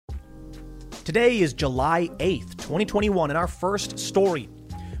Today is July 8th, 2021, and our first story.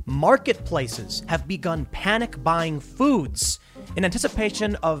 Marketplaces have begun panic buying foods in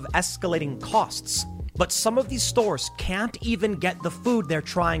anticipation of escalating costs. But some of these stores can't even get the food they're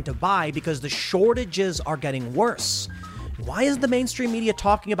trying to buy because the shortages are getting worse. Why isn't the mainstream media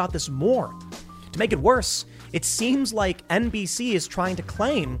talking about this more? To make it worse, it seems like NBC is trying to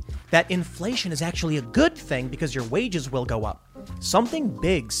claim that inflation is actually a good thing because your wages will go up. Something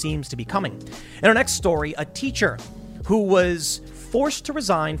big seems to be coming. In our next story, a teacher who was forced to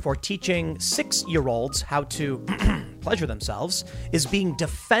resign for teaching 6-year-olds how to pleasure themselves is being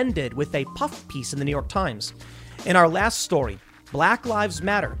defended with a puff piece in the New York Times. In our last story, Black Lives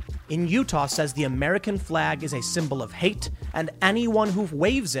Matter in Utah says the American flag is a symbol of hate and anyone who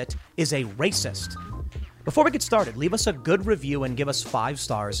waves it is a racist. Before we get started, leave us a good review and give us 5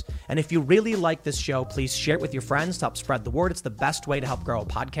 stars. And if you really like this show, please share it with your friends to help spread the word. It's the best way to help grow a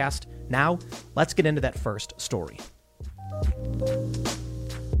podcast. Now, let's get into that first story.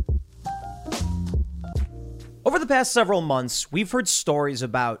 Over the past several months, we've heard stories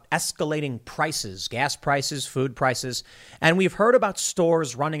about escalating prices, gas prices, food prices, and we've heard about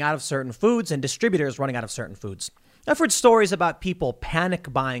stores running out of certain foods and distributors running out of certain foods. I've heard stories about people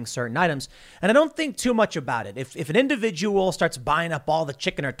panic buying certain items, and I don't think too much about it. If an individual starts buying up all the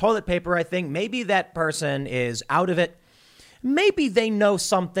chicken or toilet paper, I think maybe that person is out of it. Maybe they know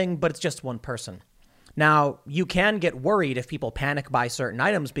something, but it's just one person. Now, you can get worried if people panic buy certain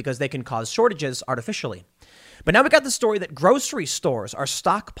items because they can cause shortages artificially. But now we got the story that grocery stores are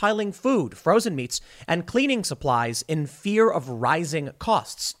stockpiling food, frozen meats, and cleaning supplies in fear of rising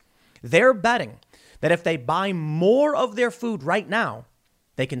costs. They're betting that if they buy more of their food right now,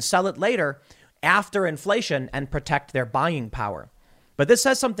 they can sell it later after inflation and protect their buying power. But this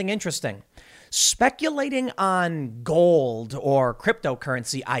says something interesting. Speculating on gold or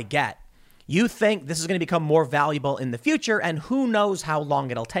cryptocurrency, I get. You think this is going to become more valuable in the future, and who knows how long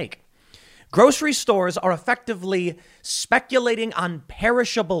it'll take. Grocery stores are effectively speculating on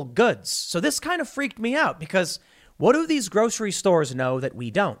perishable goods. So this kind of freaked me out because what do these grocery stores know that we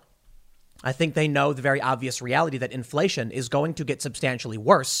don't? I think they know the very obvious reality that inflation is going to get substantially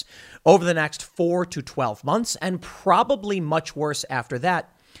worse over the next 4 to 12 months and probably much worse after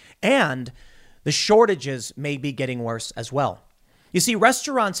that. And the shortages may be getting worse as well. You see,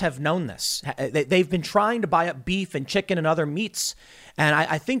 restaurants have known this. They've been trying to buy up beef and chicken and other meats, and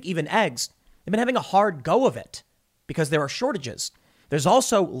I think even eggs. They've been having a hard go of it because there are shortages. There's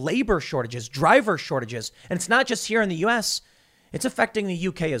also labor shortages, driver shortages, and it's not just here in the U.S., it's affecting the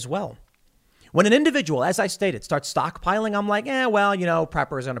U.K. as well. When an individual, as I stated, starts stockpiling, I'm like,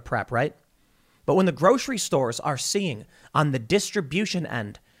 preppers on a prep, right? But when the grocery stores are seeing on the distribution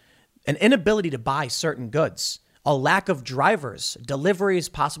end an inability to buy certain goods, a lack of drivers, deliveries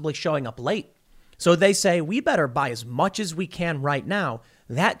possibly showing up late, so they say we better buy as much as we can right now.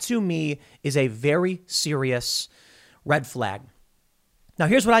 That to me is a very serious red flag. Now,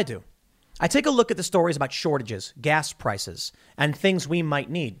 here's what I do. I take a look at the stories about shortages, gas prices, and things we might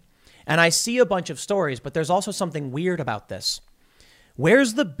need. And I see a bunch of stories, but there's also something weird about this.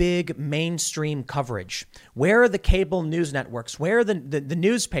 Where's the big mainstream coverage? Where are the cable news networks? Where are the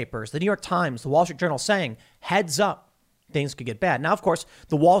newspapers, the New York Times, the Wall Street Journal saying, heads up, things could get bad? Now, of course,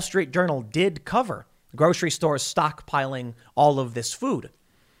 the Wall Street Journal did cover grocery stores stockpiling all of this food.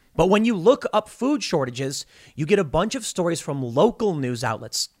 But when you look up food shortages, you get a bunch of stories from local news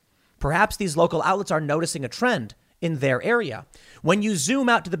outlets. Perhaps these local outlets are noticing a trend in their area. When you zoom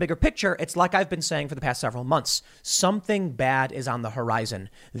out to the bigger picture, it's like I've been saying for the past several months. Something bad is on the horizon.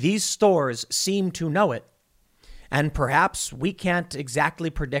 These stores seem to know it. And perhaps we can't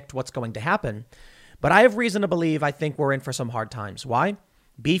exactly predict what's going to happen. But I have reason to believe I think we're in for some hard times. Why?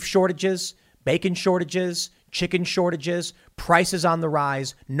 Beef shortages, bacon shortages, chicken shortages, prices on the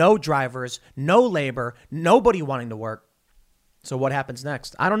rise, no drivers, no labor, nobody wanting to work. So what happens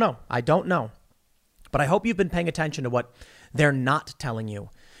next? I don't know. I don't know. But I hope you've been paying attention to what they're not telling you.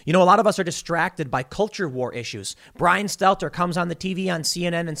 You know, a lot of us are distracted by culture war issues. Brian Stelter comes on the TV on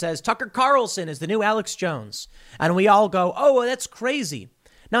CNN and says, Tucker Carlson is the new Alex Jones. And we all go, oh, that's crazy.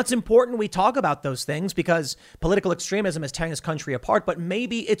 Now, it's important we talk about those things because political extremism is tearing this country apart, but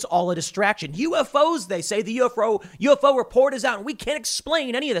maybe it's all a distraction. UFOs, they say, the UFO report is out and we can't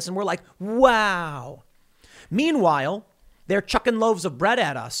explain any of this. And we're like, wow. Meanwhile, they're chucking loaves of bread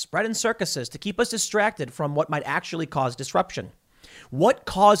at us, bread and circuses, to keep us distracted from what might actually cause disruption. What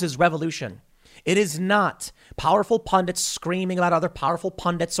causes revolution? It is not powerful pundits screaming about other powerful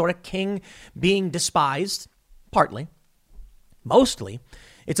pundits or a king being despised, partly. Mostly,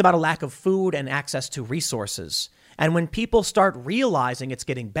 it's about a lack of food and access to resources. And when people start realizing it's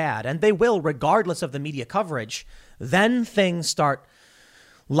getting bad, and they will regardless of the media coverage, then things start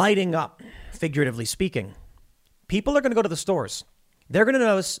lighting up, figuratively speaking. People are going to go to the stores. They're going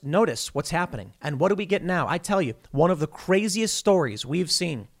to notice what's happening. And what do we get now? I tell you, one of the craziest stories we've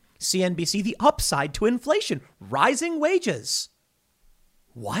seen, CNBC, the upside to inflation, rising wages.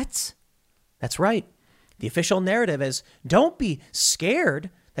 What? That's right. The official narrative is don't be scared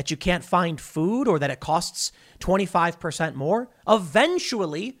that you can't find food or that it costs 25% more.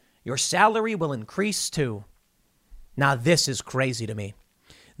 Eventually, your salary will increase too. Now, this is crazy to me.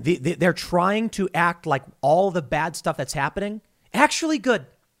 They're trying to act like all the bad stuff that's happening, actually good,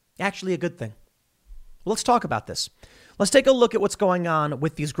 actually a good thing. Well, let's talk about this. Let's take a look at what's going on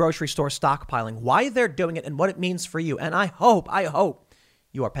with these grocery store stockpiling, why they're doing it and what it means for you. And I hope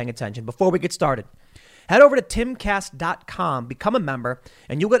you are paying attention. Before we get started, head over to timcast.com, become a member,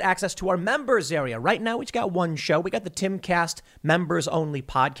 and you'll get access to our members area. Right now, we just got one show. We got the Timcast members only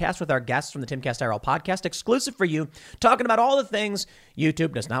podcast with our guests from the Timcast IRL podcast, exclusive for you, talking about all the things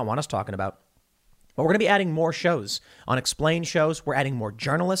YouTube does not want us talking about. But we're going to be adding more shows on Explain shows. We're adding more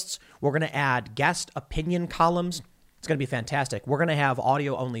journalists. We're going to add guest opinion columns. It's going to be fantastic. We're going to have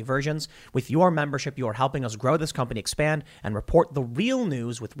audio-only versions. With your membership, you are helping us grow this company, expand, and report the real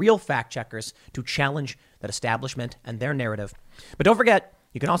news with real fact checkers to challenge that establishment and their narrative. But don't forget,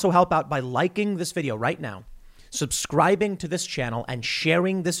 you can also help out by liking this video right now, subscribing to this channel, and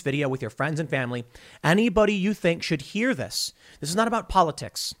sharing this video with your friends and family. Anybody you think should hear this. This is not about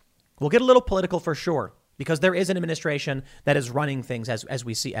politics. We'll get a little political for sure, because there is an administration that is running things as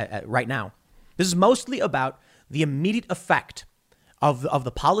we see right now. This is mostly about the immediate effect of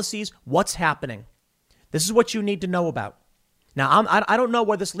the policies, what's happening. This is what you need to know about. Now, I don't know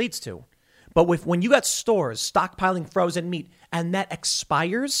where this leads to, but when you got stores stockpiling frozen meat and that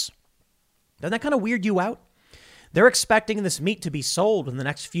expires, doesn't that kind of weird you out? They're expecting this meat to be sold in the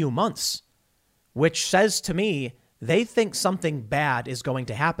next few months, which says to me they think something bad is going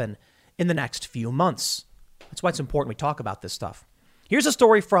to happen in the next few months. That's why it's important we talk about this stuff. Here's a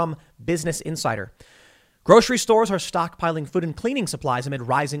story from Business Insider. Grocery stores are stockpiling food and cleaning supplies amid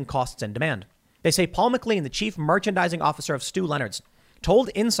rising costs and demand. They say Paul McLean, the chief merchandising officer of Stu Leonard's, told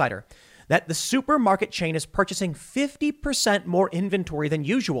Insider that the supermarket chain is purchasing 50% more inventory than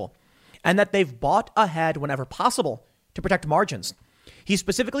usual and that they've bought ahead whenever possible to protect margins. He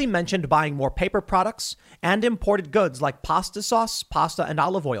specifically mentioned buying more paper products and imported goods like pasta sauce, pasta, and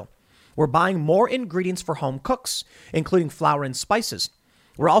olive oil. We're buying more ingredients for home cooks, including flour and spices.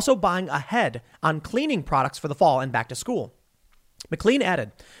 We're also buying ahead on cleaning products for the fall and back to school. McLean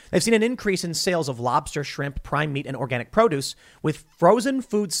added, they've seen an increase in sales of lobster, shrimp, prime meat, and organic produce, with frozen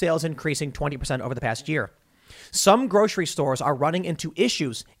food sales increasing 20% over the past year. Some grocery stores are running into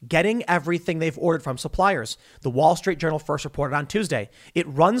issues getting everything they've ordered from suppliers. The Wall Street Journal first reported on Tuesday. It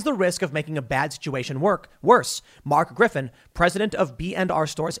runs the risk of making a bad situation worse. Mark Griffin, president of B&R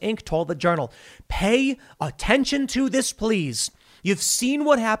Stores, Inc., told the Journal, pay attention to this, please. You've seen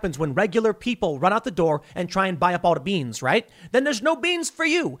what happens when regular people run out the door and try and buy up all the beans, right? Then there's no beans for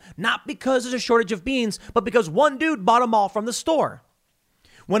you. Not because there's a shortage of beans, but because one dude bought them all from the store.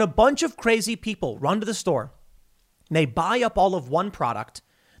 When a bunch of crazy people run to the store, they buy up all of one product,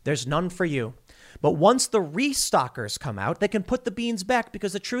 there's none for you. But once the restockers come out, they can put the beans back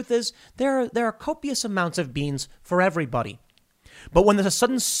because the truth is there are copious amounts of beans for everybody. But when there's a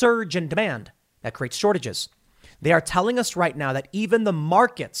sudden surge in demand, that creates shortages. They are telling us right now that even the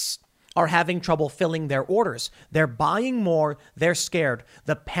markets are having trouble filling their orders. They're buying more. They're scared.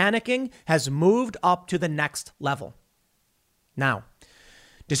 The panicking has moved up to the next level. Now,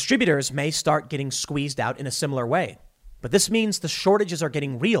 distributors may start getting squeezed out in a similar way, but this means the shortages are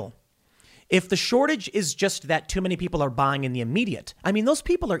getting real. If the shortage is just that too many people are buying in the immediate, I mean, those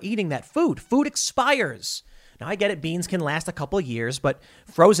people are eating that food. Food expires. Now, I get it. Beans can last a couple of years, but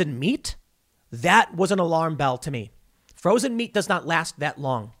frozen meat? That was an alarm bell to me. Frozen meat does not last that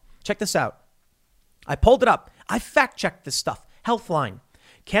long. Check this out. I pulled it up. I fact-checked this stuff. Healthline.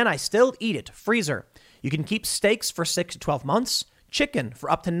 Can I still eat it? Freezer. You can keep steaks for 6 to 12 months. Chicken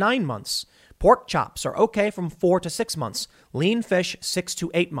for up to 9 months. Pork chops are okay from 4 to 6 months. Lean fish, 6 to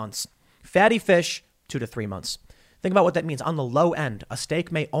 8 months. Fatty fish, 2 to 3 months. Think about what that means. On the low end, a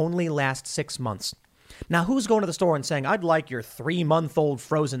steak may only last 6 months. Now, who's going to the store and saying, I'd like your 3-month-old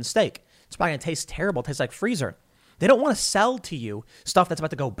frozen steak? It's probably going to taste terrible. It tastes like freezer. They don't want to sell to you stuff that's about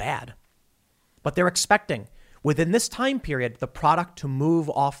to go bad. But they're expecting, within this time period, the product to move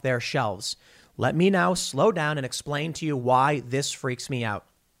off their shelves. Let me now slow down and explain to you why this freaks me out.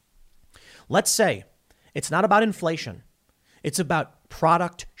 Let's say it's not about inflation. It's about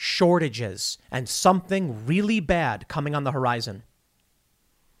product shortages and something really bad coming on the horizon.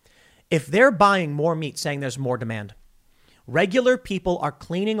 If they're buying more meat, saying there's more demand, regular people are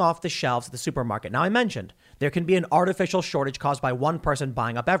cleaning off the shelves at the supermarket. Now, I mentioned there can be an artificial shortage caused by one person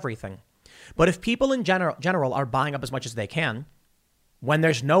buying up everything. But if people in general are buying up as much as they can, when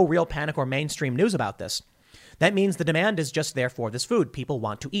there's no real panic or mainstream news about this, that means the demand is just there for this food people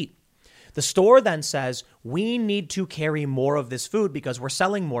want to eat. The store then says, we need to carry more of this food because we're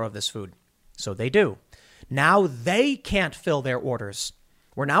selling more of this food. So they do. Now they can't fill their orders.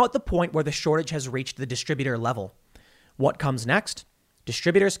 We're now at the point where the shortage has reached the distributor level. What comes next?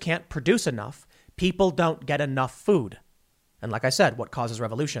 Distributors can't produce enough. People don't get enough food. And like I said, what causes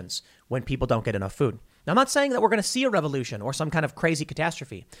revolutions? When people don't get enough food. Now, I'm not saying that we're going to see a revolution or some kind of crazy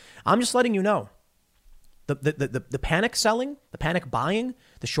catastrophe. I'm just letting you know. The panic selling, the panic buying,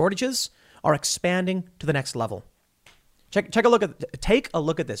 the shortages are expanding to the next level. Take a look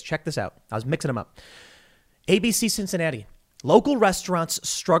at this. Check this out. I was mixing them up. ABC Cincinnati. Local restaurants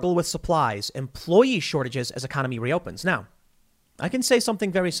struggle with supplies, employee shortages as economy reopens. Now, I can say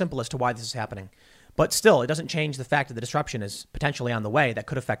something very simple as to why this is happening, but still, it doesn't change the fact that the disruption is potentially on the way that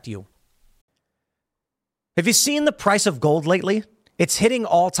could affect you. Have you seen the price of gold lately? It's hitting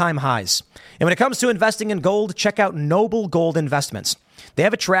all-time highs. And when it comes to investing in gold, check out Noble Gold Investments. They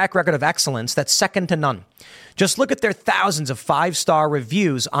have a track record of excellence that's second to none. Just look at their thousands of five-star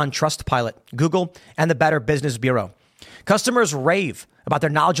reviews on Trustpilot, Google, and the Better Business Bureau. Customers rave about their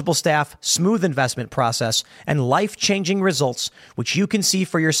knowledgeable staff, smooth investment process, and life-changing results, which you can see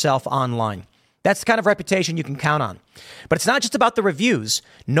for yourself online. That's the kind of reputation you can count on. But it's not just about the reviews.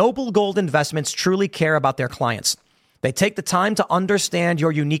 Noble Gold Investments truly care about their clients. They take the time to understand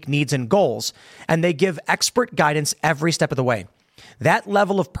your unique needs and goals, and they give expert guidance every step of the way. That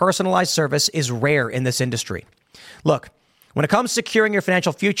level of personalized service is rare in this industry. Look, when it comes to securing your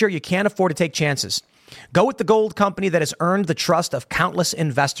financial future, you can't afford to take chances. Go with the gold company that has earned the trust of countless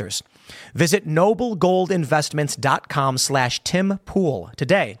investors. Visit noblegoldinvestments.com/Tim Pool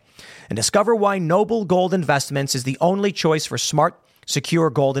today and discover why Noble Gold Investments is the only choice for smart, secure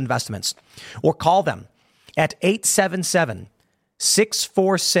gold investments. Or call them at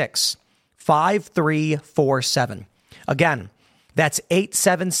 877-646-5347. Again, that's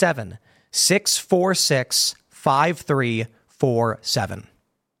 877-646-5347.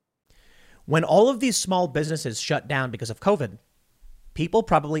 When all of these small businesses shut down because of COVID, people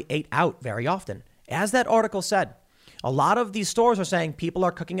probably ate out very often. As that article said, a lot of these stores are saying people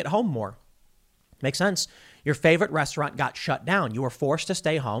are cooking at home more. Makes sense. Your favorite restaurant got shut down. You were forced to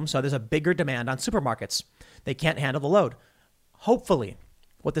stay home, so there's a bigger demand on supermarkets. They can't handle the load. Hopefully,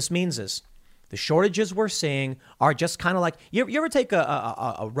 what this means is the shortages we're seeing are just kind of like, you ever take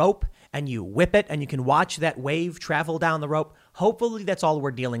a rope and you whip it and you can watch that wave travel down the rope? Hopefully, that's all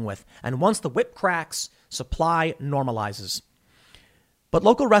we're dealing with. And once the whip cracks, supply normalizes. But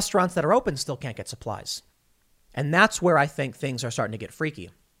local restaurants that are open still can't get supplies. And that's where I think things are starting to get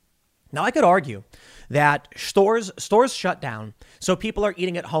freaky. Now, I could argue that stores shut down, so people are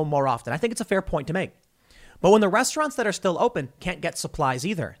eating at home more often. I think it's a fair point to make. But when the restaurants that are still open can't get supplies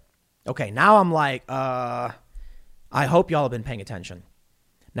either. Okay, now I'm like, I hope y'all have been paying attention.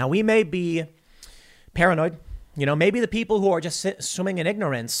 Now, we may be paranoid. You know, maybe the people who are just swimming in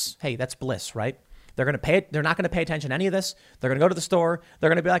ignorance, hey, that's bliss, right? They're not going to pay attention to any of this. They're going to go to the store. They're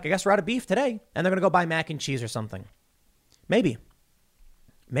going to be like, I guess we're out of beef today. And they're going to go buy mac and cheese or something. Maybe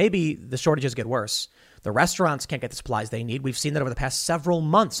the shortages get worse. The restaurants can't get the supplies they need. We've seen that over the past several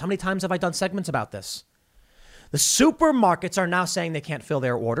months. How many times have I done segments about this? The supermarkets are now saying they can't fill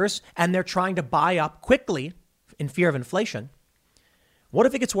their orders, and they're trying to buy up quickly in fear of inflation. What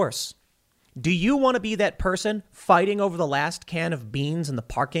if it gets worse? Do you want to be that person fighting over the last can of beans in the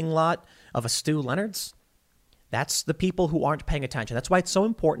parking lot of a Stu Leonard's? That's the people who aren't paying attention. That's why it's so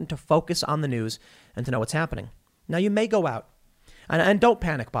important to focus on the news and to know what's happening. Now, you may go out, and don't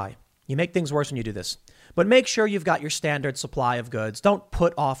panic buy. You make things worse when you do this. But make sure you've got your standard supply of goods. Don't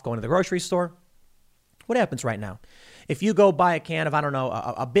put off going to the grocery store. What happens right now? If you go buy a can of,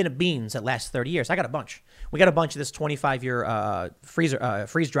 a bin of beans that lasts 30 years. I got a bunch. We got a bunch of this 25-year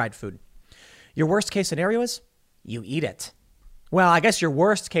freeze-dried food. Your worst case scenario is you eat it. Well, I guess your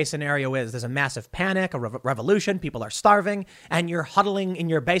worst case scenario is there's a massive panic, a revolution, people are starving, and you're huddling in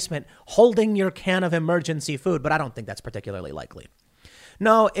your basement holding your can of emergency food. But I don't think that's particularly likely.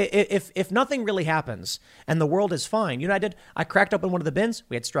 No, if nothing really happens and the world is fine, you know what I did? I cracked open one of the bins.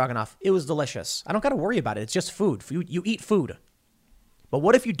 We had stroganoff. It was delicious. I don't got to worry about it. It's just food. You eat food. But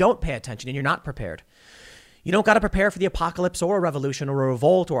what if you don't pay attention and you're not prepared? You don't got to prepare for the apocalypse or a revolution or a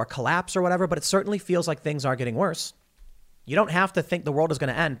revolt or a collapse or whatever, but it certainly feels like things are getting worse. You don't have to think the world is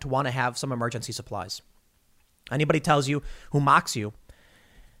going to end to want to have some emergency supplies. Anybody tells you, who mocks you,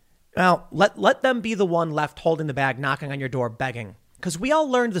 well, let them be the one left holding the bag, knocking on your door, begging. Because we all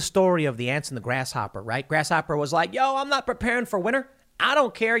learned the story of the ants and the grasshopper, right? Grasshopper was like, yo, I'm not preparing for winter. I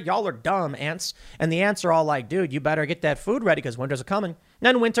don't care. Y'all are dumb, ants. And the ants are all like, dude, you better get that food ready because winter's coming.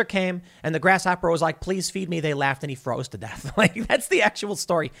 Then winter came and the grasshopper was like, please feed me. They laughed and he froze to death. Like, that's the actual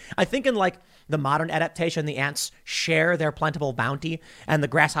story. I think in like the modern adaptation, the ants share their plentiful bounty and the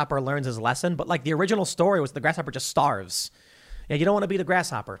grasshopper learns his lesson. But like the original story was the grasshopper just starves. Yeah, you don't want to be the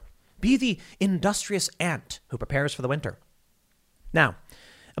grasshopper. Be the industrious ant who prepares for the winter. Now,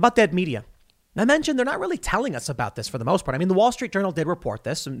 about that media. I mentioned they're not really telling us about this for the most part. I mean, the Wall Street Journal did report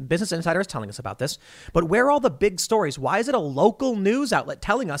this, and Business Insider is telling us about this. But where are all the big stories? Why is it a local news outlet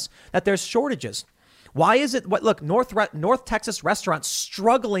telling us that there's shortages? Why is it, look, North Texas restaurants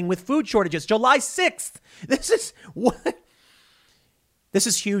struggling with food shortages July 6th. This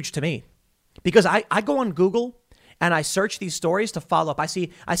is huge to me because I go on Google and I search these stories to follow up. I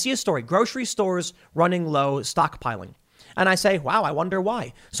see a story, grocery stores running low, stockpiling. And I say, wow, I wonder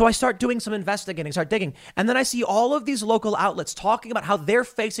why. So I start doing some investigating, start digging. And then I see all of these local outlets talking about how they're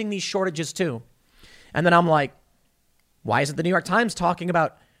facing these shortages too. And then I'm like, why isn't the New York Times talking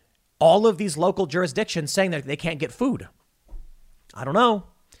about all of these local jurisdictions saying that they can't get food? I don't know.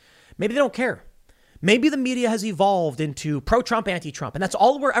 Maybe they don't care. Maybe the media has evolved into pro-Trump, anti-Trump, and that's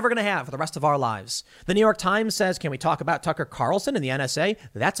all we're ever going to have for the rest of our lives. The New York Times says, can we talk about Tucker Carlson and the NSA?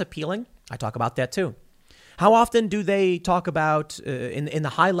 That's appealing. I talk about that too. How often do they talk about, in the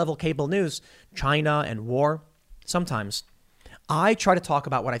high-level cable news, China and war? Sometimes. I try to talk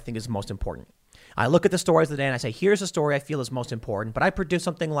about what I think is most important. I look at the stories of the day and I say, here's a story I feel is most important. But I produce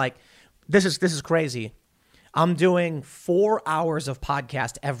something like, this is crazy. I'm doing 4 hours of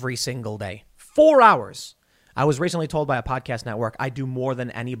podcast every single day. 4 hours. I was recently told by a podcast network I do more than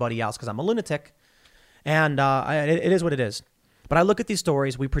anybody else because I'm a lunatic. And it is what it is. But I look at these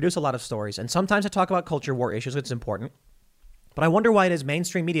stories, we produce a lot of stories, and sometimes I talk about culture war issues, it's important. But I wonder why it is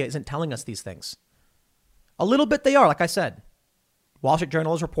mainstream media isn't telling us these things. A little bit they are, like I said. Wall Street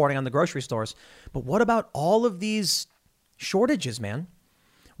Journal is reporting on the grocery stores. But what about all of these shortages, man?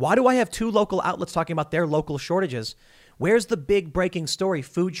 Why do I have 2 local outlets talking about their local shortages? Where's the big breaking story,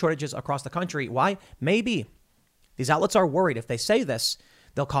 food shortages across the country? Why? Maybe. These outlets are worried. If they say this,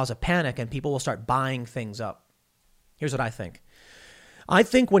 they'll cause a panic and people will start buying things up. Here's what I think. I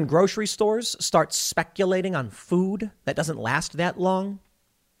think when grocery stores start speculating on food that doesn't last that long,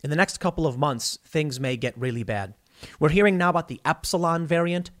 in the next couple of months, things may get really bad. We're hearing now about the Epsilon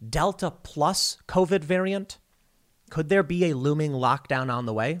variant, Delta plus COVID variant. Could there be a looming lockdown on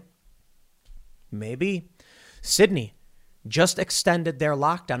the way? Maybe. Sydney just extended their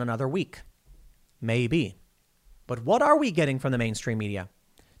lockdown another week. Maybe. But what are we getting from the mainstream media?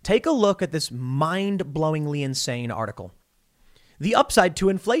 Take a look at this mind-blowingly insane article. The upside to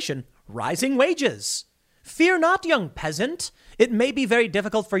inflation, rising wages. Fear not, young peasant. It may be very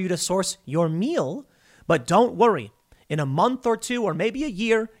difficult for you to source your meal, but don't worry. In a month or 2 or maybe a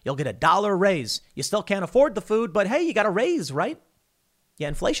year, you'll get a $1 raise. You still can't afford the food, but hey, you got a raise, right? Yeah,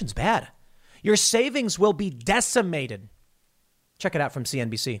 inflation's bad. Your savings will be decimated. Check it out from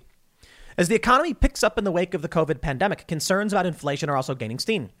CNBC. As the economy picks up in the wake of the COVID pandemic, concerns about inflation are also gaining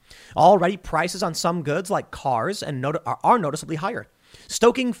steam. Already, prices on some goods like cars are noticeably higher,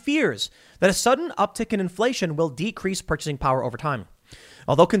 stoking fears that a sudden uptick in inflation will decrease purchasing power over time.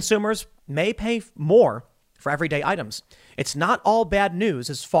 Although consumers may pay more for everyday items, it's not all bad news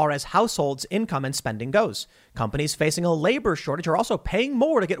as far as households' income and spending goes. Companies facing a labor shortage are also paying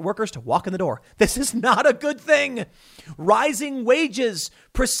more to get workers to walk in the door. This is not a good thing. Rising wages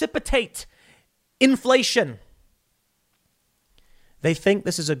precipitate inflation. They think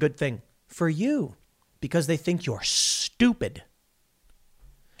this is a good thing for you because they think you're stupid.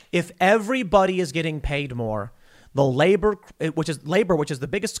 If everybody is getting paid more, the labor, which is the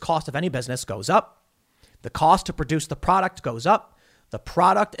biggest cost of any business, goes up. The cost to produce the product goes up. The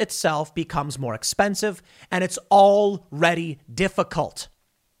product itself becomes more expensive, and it's already difficult.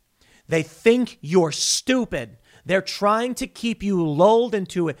 They think you're stupid. They're trying to keep you lulled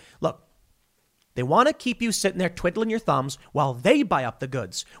into it. Look, they want to keep you sitting there twiddling your thumbs while they buy up the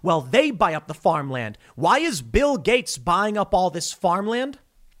goods, while they buy up the farmland. Why is Bill Gates buying up all this farmland?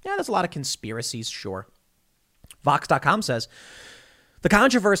 Yeah, there's a lot of conspiracies, sure. Vox.com says, the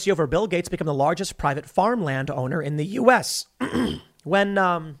controversy over Bill Gates becoming the largest private farmland owner in the U.S. When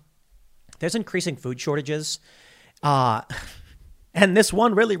there's increasing food shortages, and this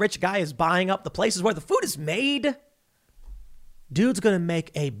one really rich guy is buying up the places where the food is made, dude's going to make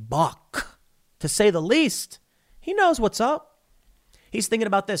a buck, to say the least. He knows what's up. He's thinking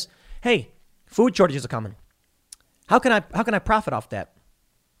about this. Hey, food shortages are coming. How can I profit off that?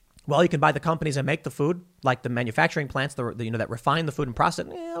 Well, you can buy the companies that make the food, like the manufacturing plants, that refine the food and process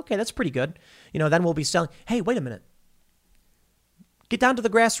it. Okay, that's pretty good. Then we'll be selling. Hey, wait a minute. Get down to the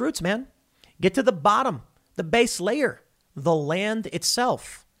grassroots, man. Get to the bottom, the base layer, the land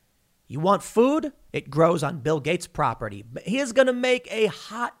itself. You want food? It grows on Bill Gates' property. He is going to make a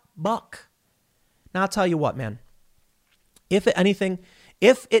hot buck. Now, I'll tell you what, man. If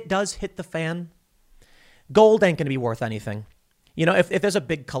it does hit the fan, gold ain't going to be worth anything. If there's a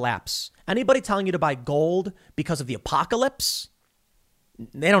big collapse, anybody telling you to buy gold because of the apocalypse,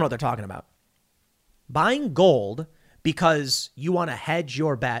 they don't know what they're talking about. Buying gold because you want to hedge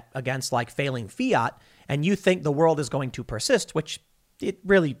your bet against like failing fiat and you think the world is going to persist, which it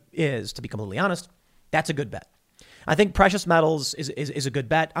really is, to be completely honest, that's a good bet. I think precious metals is a good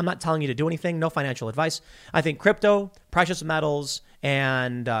bet. I'm not telling you to do anything, no financial advice. I think crypto, precious metals,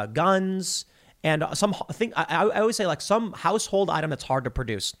 and guns, and I always say like some household item that's hard to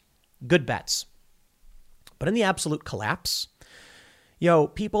produce. Good bets. But in the absolute collapse,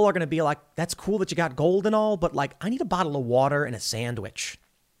 people are going to be like, that's cool that you got gold and all, but like, I need a bottle of water and a sandwich.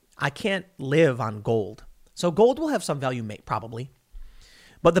 I can't live on gold. So gold will have some value, probably.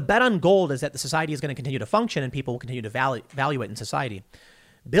 But the bet on gold is that the society is going to continue to function and people will continue to value it in society.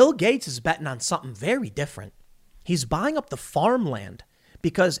 Bill Gates is betting on something very different. He's buying up the farmland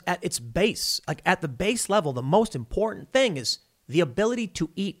because at its base, like at the base level, the most important thing is the ability to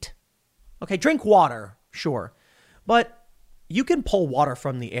eat. Okay, drink water, sure. But you can pull water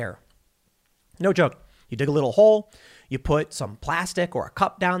from the air. No joke. You dig a little hole, you put some plastic or a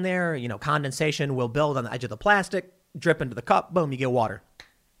cup down there, condensation will build on the edge of the plastic, drip into the cup, boom, you get water.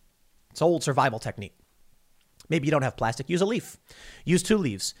 It's an old survival technique. Maybe you don't have plastic, use a leaf. Use 2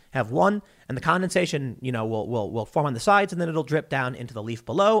 leaves. Have one, and the condensation, will form on the sides, and then it'll drip down into the leaf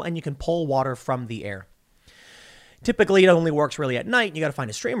below, and you can pull water from the air. Typically, it only works really at night. You got to find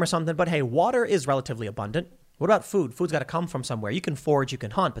a stream or something, but hey, water is relatively abundant. What about food? Food's got to come from somewhere. You can forage, you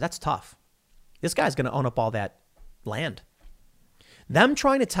can hunt, but that's tough. This guy's going to own up all that land. Them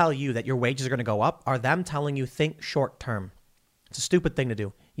trying to tell you that your wages are going to go up are them telling you think short term. It's a stupid thing to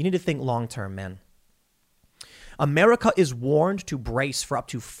do. You need to think long term, man. America is warned to brace for up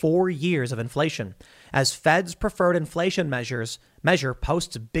to 4 years of inflation as Fed's preferred inflation measure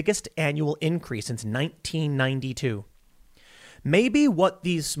posts biggest annual increase since 1992. Maybe what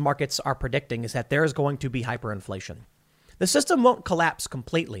these markets are predicting is that there is going to be hyperinflation. The system won't collapse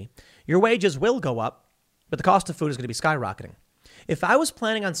completely. Your wages will go up, but the cost of food is going to be skyrocketing. If I was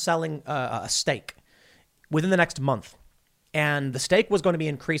planning on selling a steak within the next month, and the steak was going to be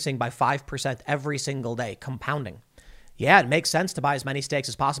increasing by 5% every single day, compounding. Yeah, it makes sense to buy as many steaks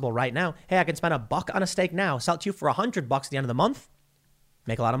as possible right now. Hey, I can spend $1 on a steak now, sell it to you for $100 at the end of the month.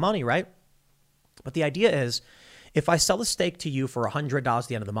 Make a lot of money, right? But the idea is, if I sell a steak to you for $100 at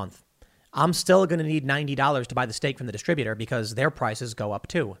the end of the month, I'm still going to need $90 to buy the steak from the distributor because their prices go up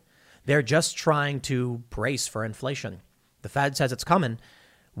too. They're just trying to brace for inflation. The Fed says it's coming.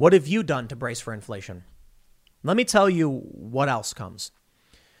 What have you done to brace for inflation? Let me tell you what else comes.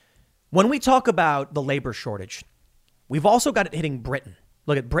 When we talk about the labor shortage, we've also got it hitting Britain.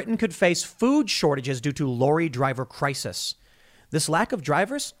 Look, at Britain could face food shortages due to lorry driver crisis. This lack of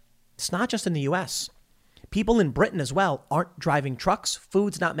drivers, it's not just in the U.S. People in Britain as well aren't driving trucks.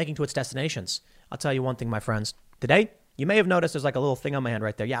 Food's not making to its destinations. I'll tell you one thing, my friends. Today, you may have noticed there's like a little thing on my hand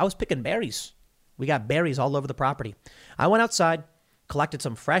right there. Yeah, I was picking berries. We got berries all over the property. I went outside, collected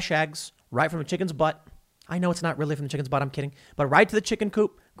some fresh eggs right from a chicken's butt. I know it's not really from the chicken's butt, I'm kidding. But right to the chicken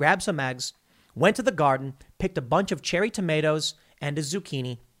coop, grabbed some eggs, went to the garden, picked a bunch of cherry tomatoes and a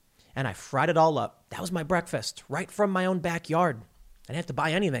zucchini, and I fried it all up. That was my breakfast, right from my own backyard. I didn't have to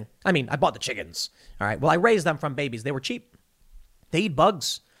buy anything. I mean, I bought the chickens. All right, well, I raised them from babies. They were cheap. They eat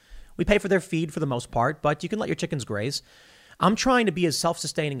bugs. We pay for their feed for the most part, but you can let your chickens graze. I'm trying to be as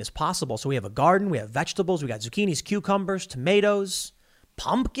self-sustaining as possible. So we have a garden, we have vegetables, we got zucchinis, cucumbers, tomatoes,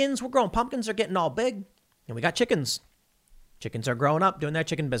 pumpkins. We're growing pumpkins, are getting all big. And we got chickens. Chickens are growing up, doing their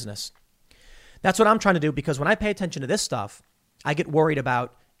chicken business. That's what I'm trying to do because when I pay attention to this stuff, I get worried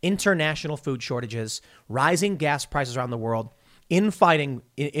about international food shortages, rising gas prices around the world, infighting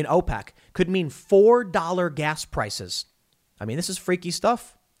in OPEC could mean $4 gas prices. I mean, this is freaky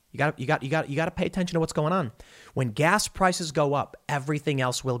stuff. You got to pay attention to what's going on. When gas prices go up, everything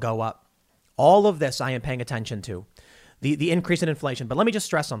else will go up. All of this I am paying attention to. The increase in inflation. But let me just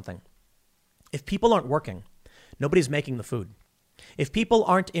stress something. If people aren't working, nobody's making the food. If people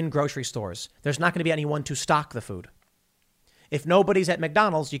aren't in grocery stores, there's not going to be anyone to stock the food. If nobody's at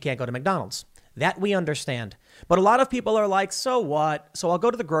McDonald's, you can't go to McDonald's. That we understand. But a lot of people are like, so what? So I'll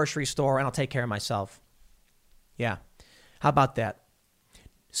go to the grocery store and I'll take care of myself. Yeah. How about that?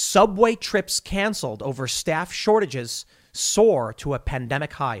 Subway trips canceled over staff shortages soar to a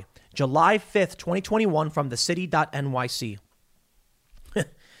pandemic high. July 5th, 2021 from thecity.nyc.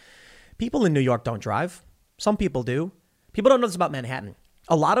 People in New York don't drive. Some people do. People don't know this about Manhattan.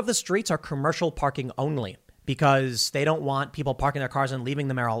 A lot of the streets are commercial parking only because they don't want people parking their cars and leaving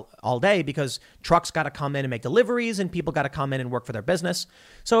them there all day because trucks got to come in and make deliveries and people got to come in and work for their business.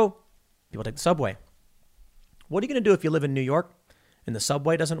 So people take the subway. What are you going to do if you live in New York and the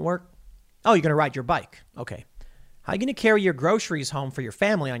subway doesn't work? Oh, you're going to ride your bike. Okay. How are you going to carry your groceries home for your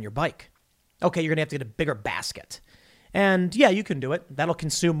family on your bike? Okay, you're going to have to get a bigger basket. And yeah, you can do it. That'll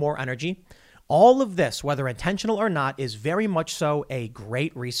consume more energy. All of this, whether intentional or not, is very much so a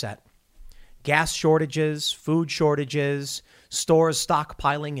great reset. Gas shortages, food shortages, stores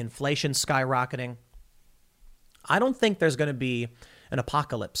stockpiling, inflation skyrocketing. I don't think there's going to be an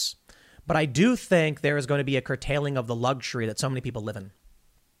apocalypse, but I do think there is going to be a curtailing of the luxury that so many people live in.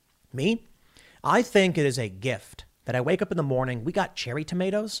 Me? I think it is a gift that I wake up in the morning, we got cherry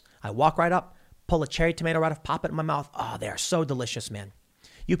tomatoes. I walk right up, pull a cherry tomato right off, pop it in my mouth. Oh, they are so delicious, man.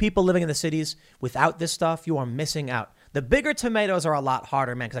 You people living in the cities without this stuff, you are missing out. The bigger tomatoes are a lot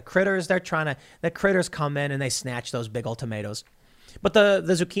harder, man, because the critters come in and they snatch those big old tomatoes. But the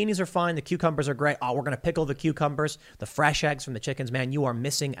zucchinis are fine. The cucumbers are great. Oh, we're going to pickle the cucumbers, the fresh eggs from the chickens, man. You are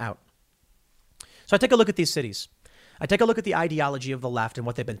missing out. So I take a look at these cities. I take a look at the ideology of the left and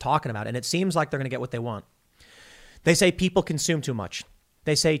what they've been talking about, and it seems like they're going to get what they want. They say people consume too much.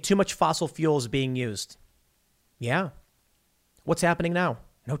 They say too much fossil fuel is being used. Yeah. What's happening now?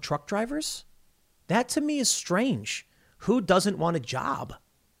 No truck drivers? That to me is strange. Who doesn't want a job?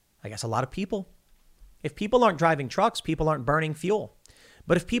 I guess a lot of people. If people aren't driving trucks, people aren't burning fuel.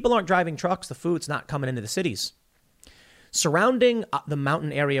 But if people aren't driving trucks, the food's not coming into the cities. Surrounding the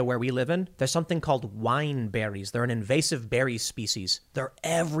mountain area where we live in, there's something called wine berries. They're an invasive berry species. They're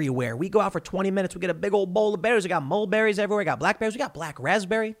everywhere. We go out for 20 minutes, we get a big old bowl of berries. We got mulberries everywhere. We got blackberries. We got black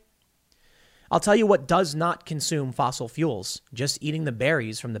raspberry. I'll tell you what does not consume fossil fuels, just eating the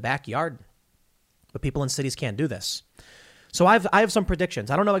berries from the backyard. But people in cities can't do this. So I have some predictions.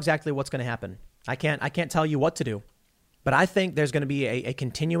 I don't know exactly what's going to happen. I can't tell you what to do. But I think there's going to be a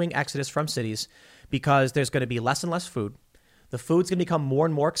continuing exodus from cities because there's going to be less and less food. The food's going to become more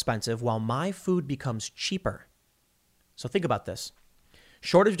and more expensive while my food becomes cheaper. So think about this.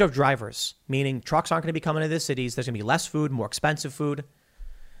 Shortage of drivers, meaning trucks aren't going to be coming into the cities. There's going to be less food, more expensive food.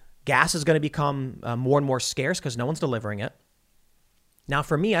 Gas is going to become more and more scarce because no one's delivering it. Now,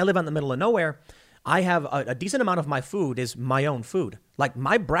 for me, I live out in the middle of nowhere. I have a decent amount of my food is my own food. Like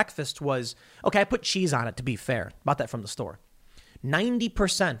my breakfast was, okay, I put cheese on it to be fair. Bought that from the store.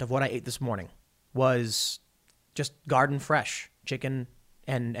 90% of what I ate this morning was just garden fresh chicken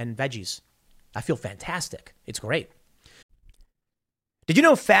and veggies. I feel fantastic. It's great. Did you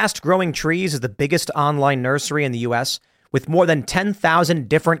know Fast Growing Trees is the biggest online nursery in the U.S. with more than 10,000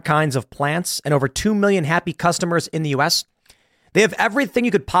 different kinds of plants and over 2 million happy customers in the U.S.? They have everything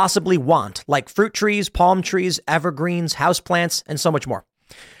you could possibly want, like fruit trees, palm trees, evergreens, houseplants, and so much more.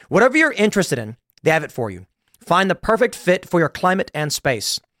 Whatever you're interested in, they have it for you. Find the perfect fit for your climate and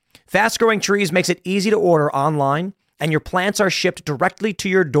space. Fast Growing Trees makes it easy to order online, and your plants are shipped directly to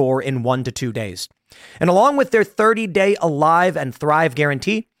your door in 1 to 2 days. And along with their 30-day Alive and Thrive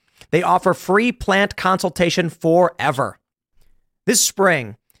guarantee, they offer free plant consultation forever. This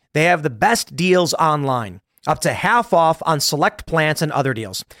spring, they have the best deals online. Up to half off on select plants and other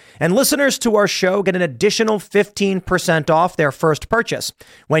deals. And listeners to our show get an additional 15% off their first purchase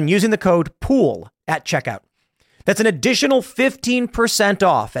when using the code POOL at checkout. That's an additional 15%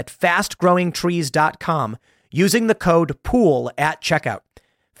 off at fastgrowingtrees.com using the code POOL at checkout.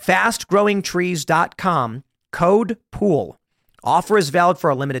 Fastgrowingtrees.com, code POOL. Offer is valid for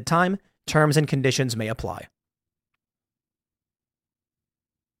a limited time. Terms and conditions may apply.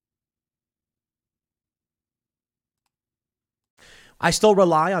 I still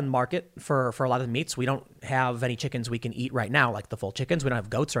rely on market for a lot of the meats. We don't have any chickens we can eat right now, like the full chickens. We don't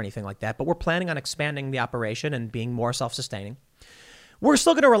have goats or anything like that, but we're planning on expanding the operation and being more self-sustaining. We're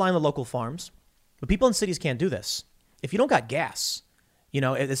still going to rely on the local farms, but people in cities can't do this. If you don't got gas,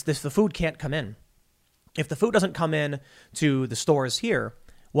 the food can't come in. If the food doesn't come in to the stores here,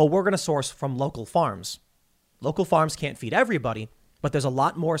 well, we're going to source from local farms. Local farms can't feed everybody, but there's a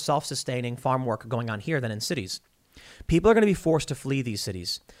lot more self-sustaining farm work going on here than in cities. People are going to be forced to flee these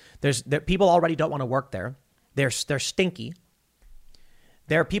cities. People already don't want to work there. They're stinky.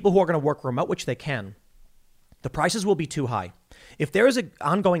 There are people who are going to work remote, which they can. The prices will be too high. If there is an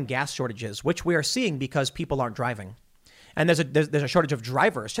ongoing gas shortages, which we are seeing because people aren't driving, and there's a shortage of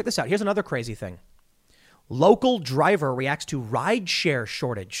drivers. Check this out. Here's another crazy thing. Local driver reacts to rideshare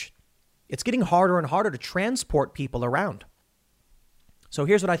shortage. It's getting harder and harder to transport people around. So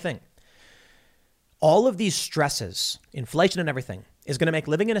here's what I think. All of these stresses, inflation and everything, is going to make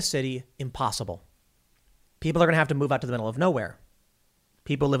living in a city impossible. People are going to have to move out to the middle of nowhere.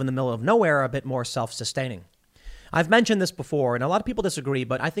 People who live in the middle of nowhere are a bit more self-sustaining. I've mentioned this before, and a lot of people disagree,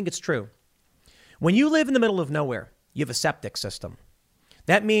 but I think it's true. When you live in the middle of nowhere, you have a septic system.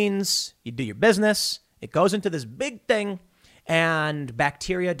 That means you do your business, it goes into this big thing, and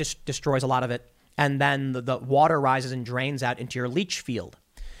bacteria destroys a lot of it, and then the water rises and drains out into your leach field.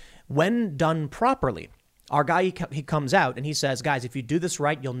 When done properly, our guy, he comes out and he says, guys, if you do this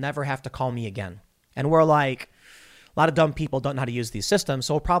right, you'll never have to call me again. And we're like, a lot of dumb people don't know how to use these systems,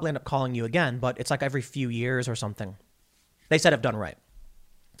 so we'll probably end up calling you again, but it's like every few years or something. They said I've done right.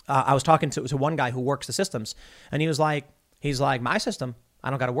 I was talking to one guy who works the systems, and he's like, my system, I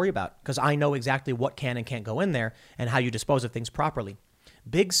don't got to worry about because I know exactly what can and can't go in there and how you dispose of things properly.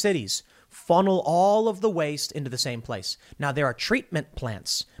 Big cities funnel all of the waste into the same place. Now, there are treatment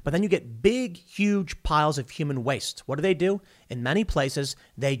plants, but then you get big, huge piles of human waste. What do? In many places,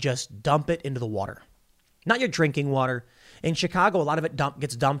 they just dump it into the water. Not your drinking water. In Chicago, a lot of it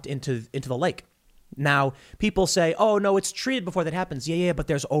gets dumped into the lake. Now, people say, oh, no, it's treated before that happens. Yeah, but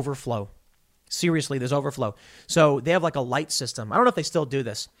there's overflow. Seriously, there's overflow. So they have like a light system. I don't know if they still do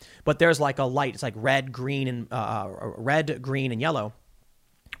this, but there's like a light. It's like red, green, and yellow.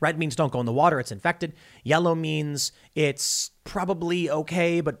 Red means don't go in the water. It's infected. Yellow means it's probably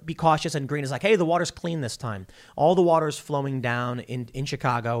okay, but be cautious. And green is like, hey, the water's clean this time. All the water is flowing down in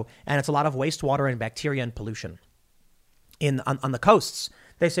Chicago, and it's a lot of wastewater and bacteria and pollution. On the coasts,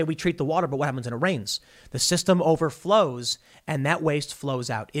 they say we treat the water, but what happens when it rains? The system overflows, and that waste flows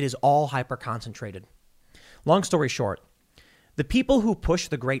out. It is all hyper-concentrated. Long story short, the people who push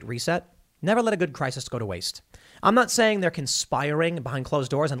the Great Reset never let a good crisis go to waste. I'm not saying they're conspiring behind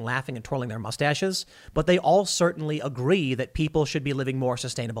closed doors and laughing and twirling their mustaches, but they all certainly agree that people should be living more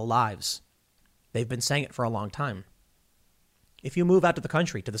sustainable lives. They've been saying it for a long time. If you move out to the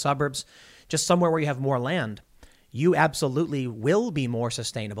country, to the suburbs, just somewhere where you have more land, you absolutely will be more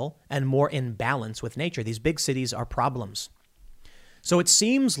sustainable and more in balance with nature. These big cities are problems. So it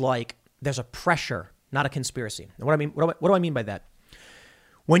seems like there's a pressure, not a conspiracy. And what do I mean by that?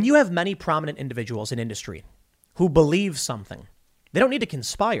 When you have many prominent individuals in industry who believe something, they don't need to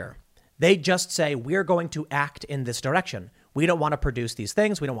conspire. They just say, we're going to act in this direction. We don't want to produce these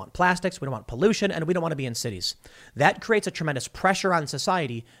things. We don't want plastics. We don't want pollution. And we don't want to be in cities. That creates a tremendous pressure on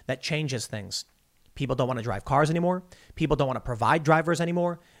society that changes things. People don't want to drive cars anymore. People don't want to provide drivers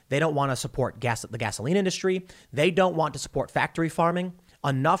anymore. They don't want to support the gasoline industry. They don't want to support factory farming.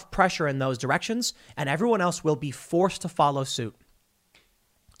 Enough pressure in those directions, and everyone else will be forced to follow suit.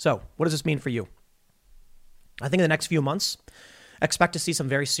 So, what does this mean for you? I think in the next few months, expect to see some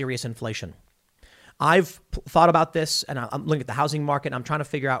very serious inflation. I've thought about this, and I'm looking at the housing market, and I'm trying to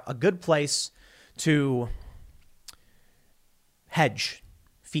figure out a good place to hedge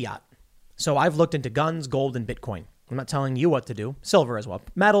fiat. So I've looked into guns, gold, and Bitcoin. I'm not telling you what to do. Silver as well.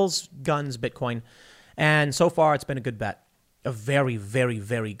 Metals, guns, Bitcoin. And so far, it's been a good bet. A very, very,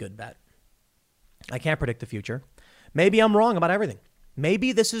 very good bet. I can't predict the future. Maybe I'm wrong about everything.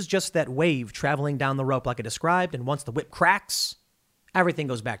 Maybe this is just that wave traveling down the rope like I described, and once the whip cracks, everything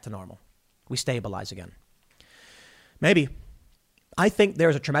goes back to normal. We stabilize again. Maybe. I think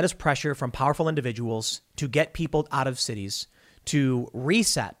there's a tremendous pressure from powerful individuals to get people out of cities, to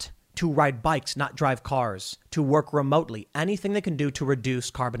reset, to ride bikes, not drive cars, to work remotely, anything they can do to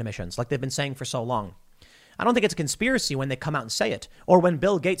reduce carbon emissions, like they've been saying for so long. I don't think it's a conspiracy when they come out and say it, or when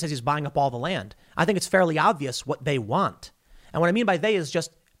Bill Gates says he's buying up all the land. I think it's fairly obvious what they want. And what I mean by they is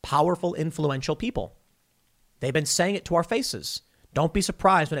just powerful, influential people. They've been saying it to our faces. Don't be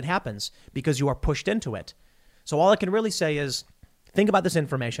surprised when it happens because you are pushed into it. So all I can really say is think about this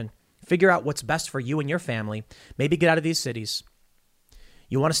information, figure out what's best for you and your family, maybe get out of these cities.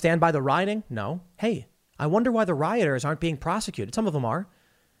 You want to stand by the rioting? No. Hey, I wonder why the rioters aren't being prosecuted. Some of them are.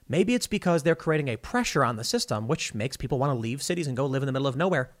 Maybe it's because they're creating a pressure on the system, which makes people want to leave cities and go live in the middle of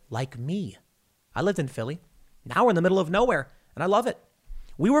nowhere, like me. I lived in Philly. Now we're in the middle of nowhere, and I love it.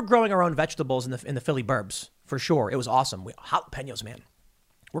 We were growing our own vegetables in the Philly burbs, for sure. It was awesome. Jalapenos, man.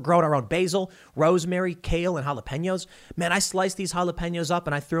 We're growing our own basil, rosemary, kale, and jalapenos. Man, I sliced these jalapenos up,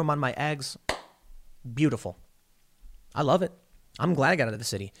 and I threw them on my eggs. Beautiful. I love it. I'm glad I got out of the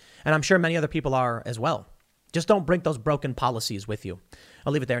city, and I'm sure many other people are as well. Just don't bring those broken policies with you.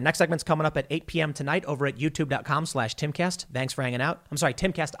 I'll leave it there. Next segment's coming up at 8 p.m. tonight over at youtube.com/Timcast. Thanks for hanging out. I'm sorry,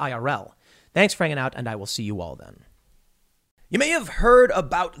 Timcast IRL. Thanks for hanging out, and I will see you all then. You may have heard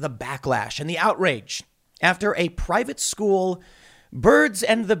about the backlash and the outrage after a private school Birds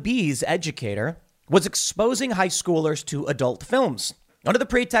and the Bees educator was exposing high schoolers to adult films under the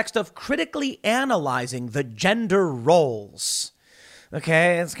pretext of critically analyzing the gender roles.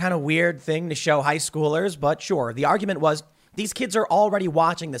 Okay, it's kind of weird thing to show high schoolers, but sure. The argument was these kids are already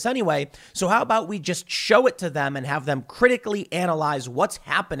watching this anyway, so how about we just show it to them and have them critically analyze what's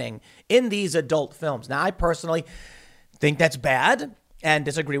happening in these adult films? Now, I personally think that's bad and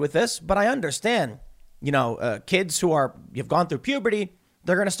disagree with this, but I understand, kids you've gone through puberty,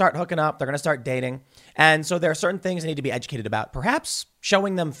 they're going to start hooking up, they're going to start dating. And so there are certain things they need to be educated about. Perhaps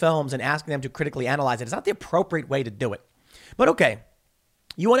showing them films and asking them to critically analyze it is not the appropriate way to do it. But okay,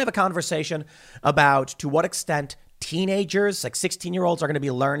 you want to have a conversation about to what extent teenagers, like 16-year-olds, are going to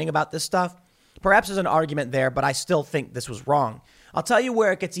be learning about this stuff. Perhaps there's an argument there, but I still think this was wrong. I'll tell you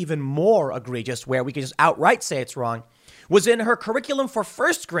where it gets even more egregious, where we can just outright say it's wrong, was in her curriculum for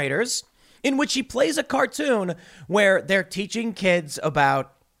first graders, in which she plays a cartoon where they're teaching kids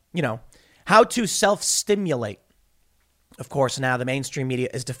about, how to self-stimulate. Of course, now the mainstream media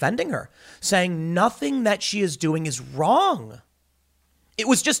is defending her, saying nothing that she is doing is wrong. It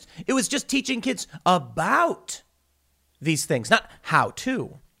was just teaching kids about these things, not how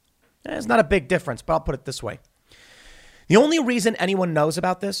to. It's not a big difference, but I'll put it this way. The only reason anyone knows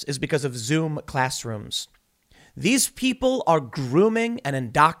about this is because of Zoom classrooms. These people are grooming and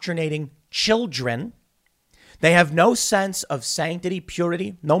indoctrinating children. They have no sense of sanctity,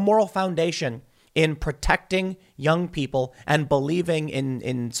 purity, no moral foundation in protecting young people and believing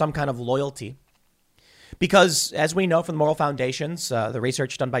in some kind of loyalty. Because as we know from the moral foundations, the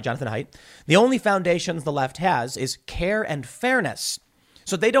research done by Jonathan Haidt, the only foundations the left has is care and fairness.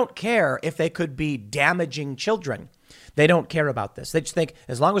 So they don't care if they could be damaging children. They don't care about this. They just think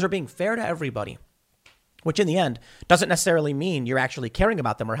as long as we're being fair to everybody, which in the end doesn't necessarily mean you're actually caring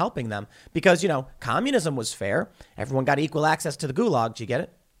about them or helping them. Because, communism was fair. Everyone got equal access to the gulags. You get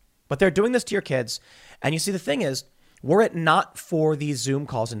it? But they're doing this to your kids. And you see, the thing is, were it not for these Zoom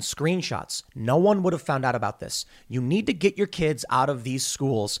calls and screenshots, no one would have found out about this. You need to get your kids out of these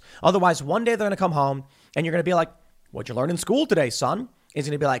schools. Otherwise, one day they're going to come home and you're going to be like, what'd you learn in school today, son? It's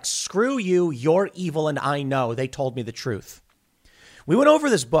going to be like, screw you, you're evil, and I know. They told me the truth. We went over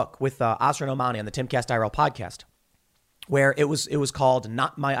this book with Asra Nomani on the Timcast IRL podcast, where it was called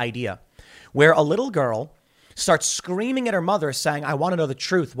Not My Idea, where a little girl starts screaming at her mother saying, I want to know the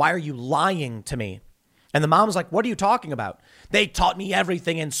truth. Why are you lying to me? And the mom's like, what are you talking about? They taught me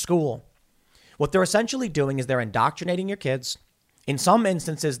everything in school. What they're essentially doing is they're indoctrinating your kids. In some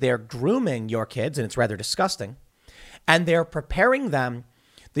instances, they're grooming your kids, and it's rather disgusting. And they're preparing them,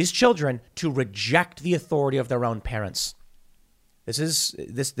 these children, to reject the authority of their own parents. This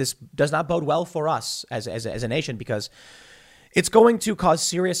does not bode well for us as a nation, because it's going to cause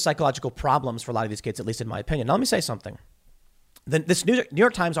serious psychological problems for a lot of these kids, at least in my opinion. Now, let me say something. This New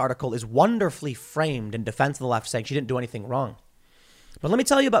York Times article is wonderfully framed in defense of the left, saying she didn't do anything wrong. But let me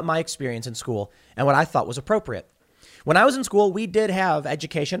tell you about my experience in school and what I thought was appropriate. When I was in school, we did have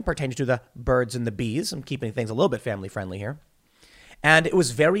education pertaining to the birds and the bees. I'm keeping things a little bit family friendly here. And it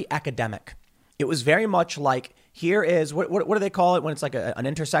was very academic. It was very much like, here is, what do they call it when it's like an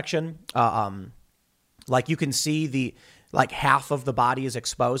intersection? Like you can see half of the body is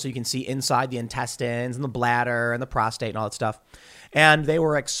exposed. So you can see inside the intestines and the bladder and the prostate and all that stuff. And they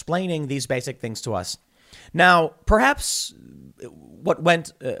were explaining these basic things to us. Now, perhaps what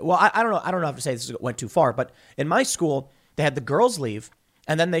went, I don't know. I don't know if to say this went too far, but in my school, they had the girls leave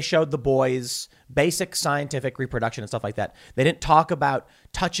and then they showed the boys basic scientific reproduction and stuff like that. They didn't talk about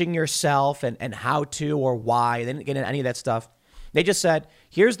touching yourself and how to or why. They didn't get into any of that stuff. They just said,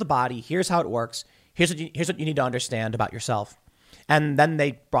 here's the body. Here's how it works. Here's what you need to understand about yourself. And then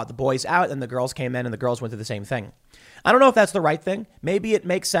they brought the boys out and the girls came in and the girls went through the same thing. I don't know if that's the right thing. Maybe it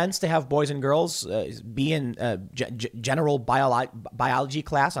makes sense to have boys and girls be in general biology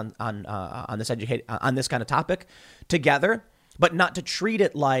class on this kind of topic together, but not to treat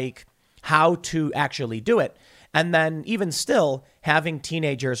it like how to actually do it. And then even still having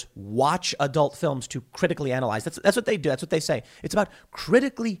teenagers watch adult films to critically analyze. That's what they do. That's what they say. It's about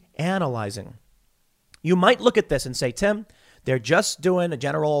critically analyzing. You might look at this and say, Tim, they're just doing a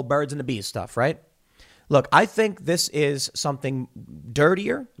general birds and the bees stuff, right? Look, I think this is something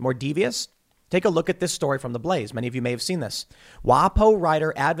dirtier, more devious. Take a look at this story from The Blaze. Many of you may have seen this. WAPO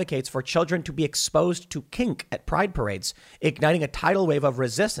writer advocates for children to be exposed to kink at pride parades, igniting a tidal wave of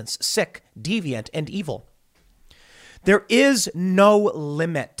resistance, sick, deviant, and evil. There is no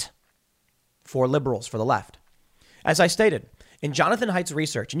limit for liberals, for the left. As I stated, in Jonathan Haidt's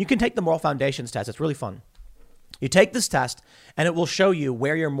research, and you can take the moral foundations test, it's really fun. You take this test and it will show you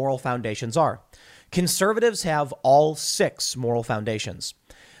where your moral foundations are. Conservatives have all 6 moral foundations.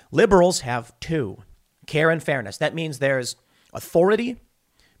 Liberals have 2, care and fairness. That means there's authority,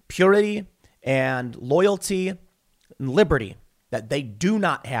 purity, and loyalty and liberty that they do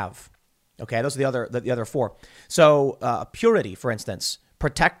not have. Okay, those are the other 4. So purity, for instance,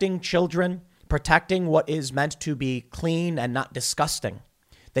 protecting children, protecting what is meant to be clean and not disgusting.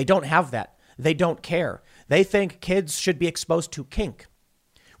 They don't have that. They don't care. They think kids should be exposed to kink,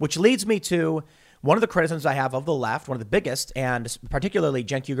 which leads me to one of the criticisms I have of the left, one of the biggest, and particularly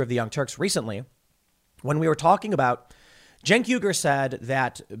Cenk Uygur of the Young Turks recently, when we were talking about, Cenk Uygur said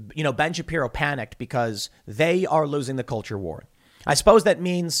that, Ben Shapiro panicked because they are losing the culture war. I suppose that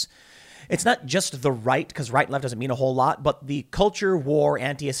means it's not just the right, because right and left doesn't mean a whole lot, but the culture war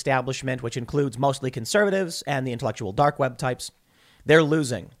anti-establishment, which includes mostly conservatives and the intellectual dark web types, they're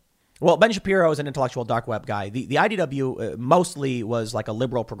losing. Well, Ben Shapiro is an intellectual dark web guy. The IDW mostly was like a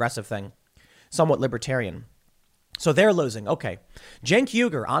liberal progressive thing, somewhat libertarian. So they're losing. Okay. Cenk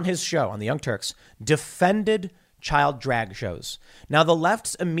Uygur on his show on the Young Turks defended child drag shows. Now, the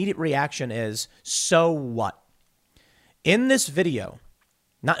left's immediate reaction is, so what? In this video,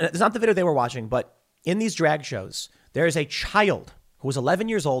 it's not the video they were watching, but in these drag shows, there is a child who was 11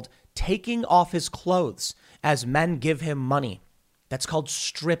 years old taking off his clothes as men give him money. That's called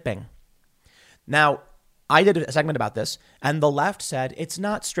stripping. Now, I did a segment about this, and the left said it's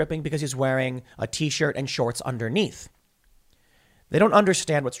not stripping because he's wearing a t-shirt and shorts underneath. They don't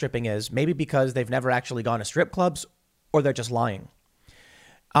understand what stripping is, maybe because they've never actually gone to strip clubs, or they're just lying.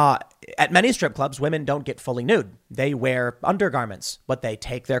 At many strip clubs, women don't get fully nude. They wear undergarments, but they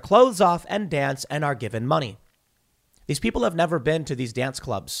take their clothes off and dance and are given money. These people have never been to these dance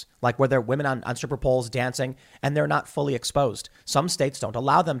clubs, like where there are women on stripper poles dancing and they're not fully exposed. Some states don't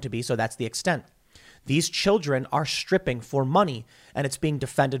allow them to be, so that's the extent. These children are stripping for money, and it's being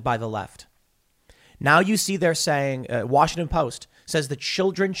defended by the left. Now you see they're saying, Washington Post says the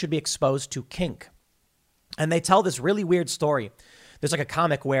children should be exposed to kink. And they tell this really weird story. There's like a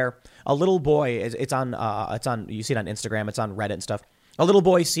comic where a little boy, it's on, you see it on Instagram, it's on Reddit and stuff. A little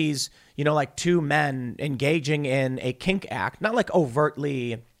boy sees, like 2 men engaging in a kink act, not like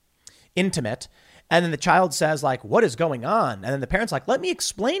overtly intimate. And then the child says, like, what is going on? And then the parent's like, let me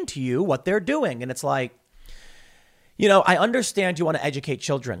explain to you what they're doing. And it's like, I understand you want to educate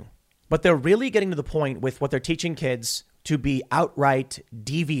children, but they're really getting to the point with what they're teaching kids to be outright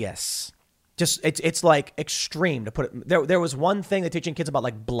devious. Just it's like extreme to put it. There was one thing they're teaching kids about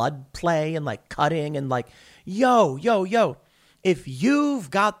like blood play and like cutting and like, yo. If you've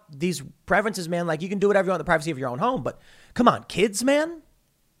got these preferences, man, like you can do whatever you want in the privacy of your own home. But come on, kids, man.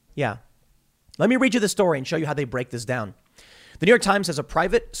 Yeah. Let me read you the story and show you how they break this down. The New York Times says a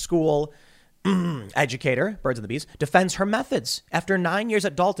private school educator, Birds and the Bees, defends her methods. After 9 years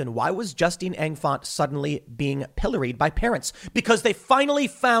at Dalton, why was Justine Engfont suddenly being pilloried by parents? Because they finally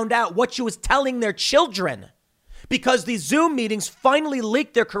found out what she was telling their children. Because these Zoom meetings finally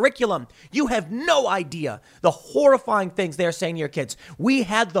leaked their curriculum. You have no idea the horrifying things they're saying to your kids. We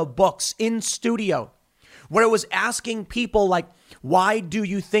had the books in studio where it was asking people like, why do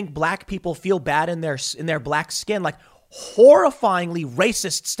you think black people feel bad in their black skin? Like horrifyingly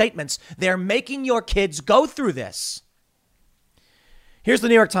racist statements. They're making your kids go through this. Here's the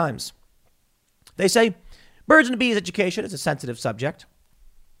New York Times. They say, Birds and Bees education is a sensitive subject.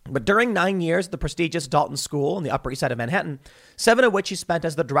 But during 9 years at the prestigious Dalton School in the Upper East Side of Manhattan, 7 of which she spent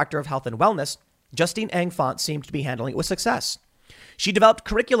as the director of health and wellness, Justine Engfont seemed to be handling it with success. She developed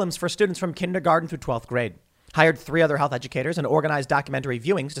curriculums for students from kindergarten through 12th grade, hired 3 other health educators, and organized documentary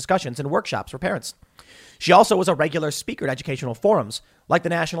viewings, discussions, and workshops for parents. She also was a regular speaker at educational forums, like the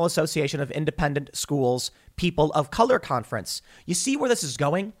National Association of Independent Schools People of Color Conference. You see where this is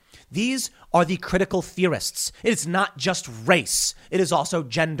going? These are the critical theorists. It is not just race. It is also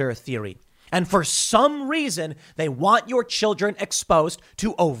gender theory. And for some reason, they want your children exposed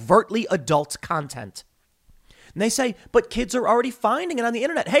to overtly adult content. And they say, but kids are already finding it on the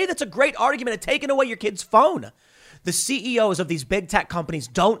internet. Hey, that's a great argument of taking away your kid's phone. The CEOs of these big tech companies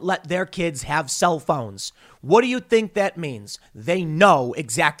don't let their kids have cell phones. What do you think that means? They know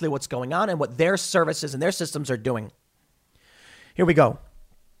exactly what's going on and what their services and their systems are doing. Here we go.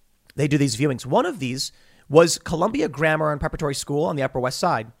 They do these viewings. One of these was Columbia Grammar and Preparatory School on the Upper West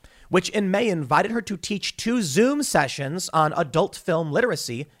Side, which in May invited her to teach 2 Zoom sessions on adult film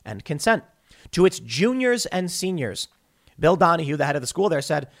literacy and consent to its juniors and seniors. Bill Donahue, the head of the school there,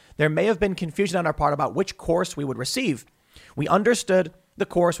 said, there may have been confusion on our part about which course we would receive. We understood the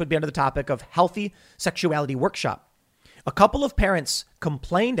course would be under the topic of healthy sexuality workshop. A couple of parents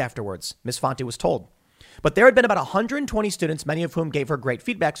complained afterwards, Ms. Fonte was told. But there had been about 120 students, many of whom gave her great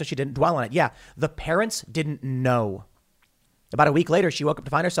feedback, so she didn't dwell on it. Yeah, the parents didn't know. About a week later, she woke up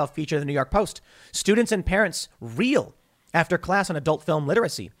to find herself featured in the New York Post. Students and parents reel after class on adult film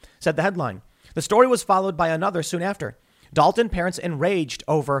literacy, said the headline. The story was followed by another soon after. Dalton parents enraged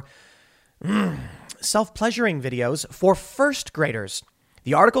over self-pleasuring videos for first graders.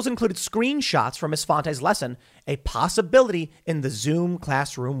 The articles included screenshots from Ms. Fonte's lesson, a possibility in the Zoom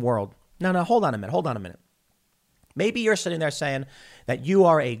classroom world. Now, hold on a minute. Maybe you're sitting there saying that you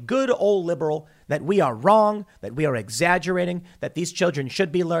are a good old liberal, that we are wrong, that we are exaggerating, that these children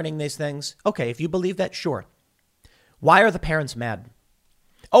should be learning these things. Okay, if you believe that, sure. Why are the parents mad?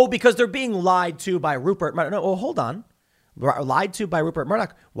 Oh, because they're being lied to by Rupert Murdoch. No, hold on. Lied to by Rupert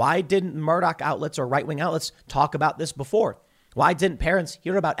Murdoch. Why didn't Murdoch outlets or right-wing outlets talk about this before? Why didn't parents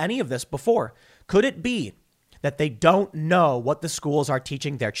hear about any of this before? Could it be that they don't know what the schools are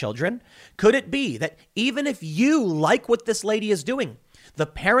teaching their children? Could it be that even if you like what this lady is doing, the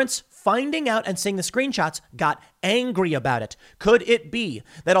parents finding out and seeing the screenshots got angry about it? Could it be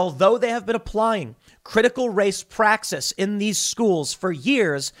that although they have been applying critical race praxis in these schools for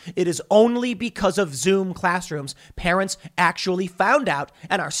years, it is only because of Zoom classrooms parents actually found out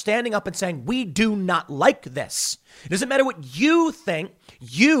and are standing up and saying, we do not like this? It doesn't matter what you think.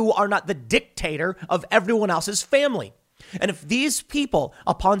 You are not the dictator of everyone else's family. And if these people,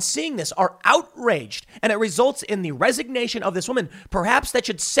 upon seeing this, are outraged and it results in the resignation of this woman, perhaps that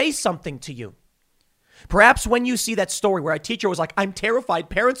should say something to you. Perhaps when you see that story where a teacher was like, I'm terrified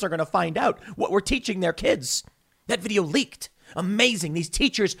parents are going to find out what we're teaching their kids. That video leaked. Amazing. These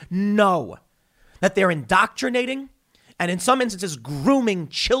teachers know that they're indoctrinating and in some instances grooming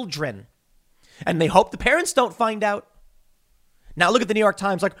children. And they hope the parents don't find out. Now look at the New York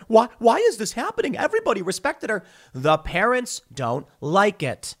Times, like, why is this happening? Everybody respected her. The parents don't like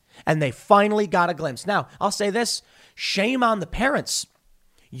it. And they finally got a glimpse. Now, I'll say this, shame on the parents.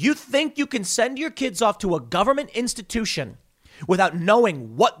 You think you can send your kids off to a government institution without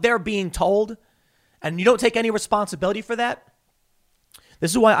knowing what they're being told, and you don't take any responsibility for that?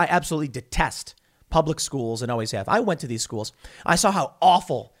 This is why I absolutely detest public schools and always have. I went to these schools. I saw how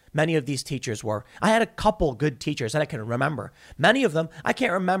awful many of these teachers were. I had a couple good teachers that I can remember. Many of them, I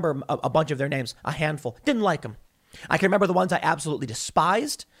can't remember a bunch of their names, a handful. Didn't like them. I can remember the ones I absolutely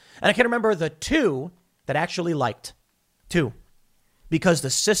despised. And I can remember the two that I actually liked. Two. Because the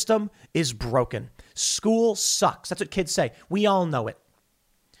system is broken. School sucks. That's what kids say. We all know it.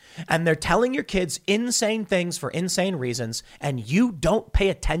 And they're telling your kids insane things for insane reasons, and you don't pay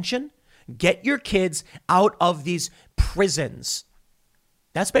attention. Get your kids out of these prisons.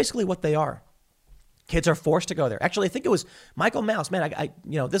 That's basically what they are. Kids are forced to go there. Actually, I think it was Michael Mouse. Man,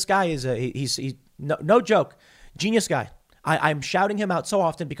 this guy is he's no joke, genius guy. I'm shouting him out so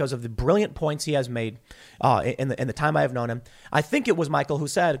often because of the brilliant points he has made in the time I have known him. I think it was Michael who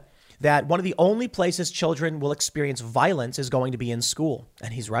said that one of the only places children will experience violence is going to be in school.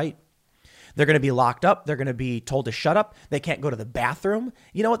 And he's right. They're going to be locked up. They're going to be told to shut up. They can't go to the bathroom.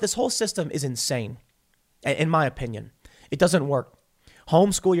 You know what? This whole system is insane. In my opinion, it doesn't work.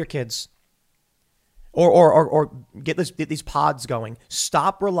 Homeschool your kids. Or get these pods going.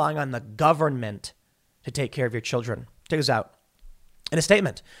 Stop relying on the government to take care of your children. Check this out. In a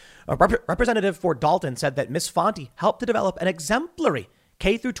statement, a representative for Dalton said that Ms. Fonte helped to develop an exemplary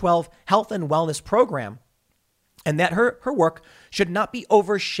K-12 health and wellness program, and that her work should not be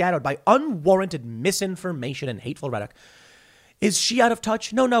overshadowed by unwarranted misinformation and hateful rhetoric. Is she out of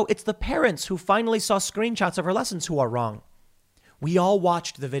touch? No, it's the parents who finally saw screenshots of her lessons who are wrong. We all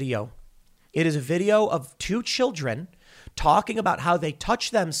watched the video. It is a video of two children talking about how they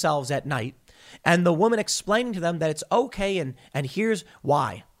touch themselves at night, and the woman explaining to them that it's okay and here's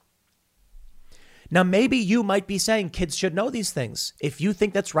why. Now, maybe you might be saying kids should know these things. If you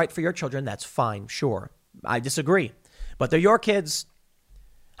think that's right for your children, that's fine, sure. I disagree, but they're your kids.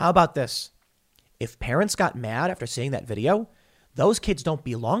 How about this? If parents got mad after seeing that video, those kids don't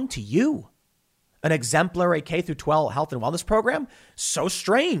belong to you. An exemplary K-12 health and wellness program? So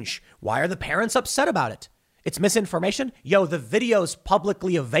strange. Why are the parents upset about it? It's misinformation? Yo, the video's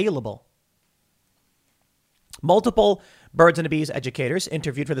publicly available. Multiple Birds and the Bees educators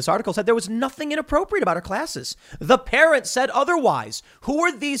interviewed for this article said there was nothing inappropriate about her classes. The parents said otherwise. Who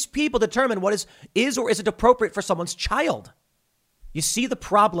are these people to determine what is or isn't appropriate for someone's child? You see the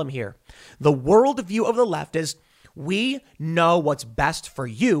problem here. The worldview of the left is, we know what's best for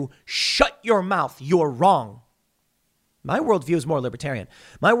you. Shut your mouth. You're wrong. My worldview is more libertarian.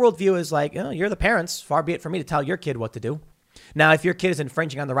 My worldview is like, you're the parents. Far be it for me to tell your kid what to do. Now, if your kid is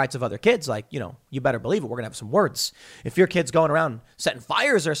infringing on the rights of other kids, like, you better believe it. We're going to have some words. If your kid's going around setting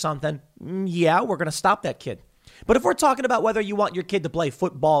fires or something, yeah, we're going to stop that kid. But if we're talking about whether you want your kid to play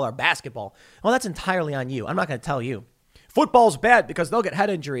football or basketball, well, that's entirely on you. I'm not going to tell you. Football's bad because they'll get head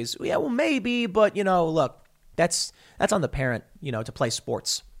injuries. Yeah, well, maybe. But, look, that's on the parent, to play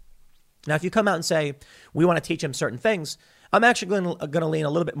sports. Now, if you come out and say, we want to teach him certain things, I'm actually going to lean a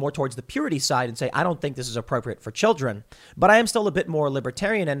little bit more towards the purity side and say, I don't think this is appropriate for children, but I am still a bit more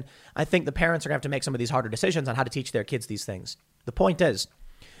libertarian. And I think the parents are going to have to make some of these harder decisions on how to teach their kids these things. The point is,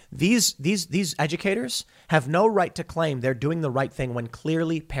 these educators have no right to claim they're doing the right thing when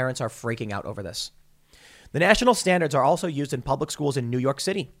clearly parents are freaking out over this. The national standards are also used in public schools in New York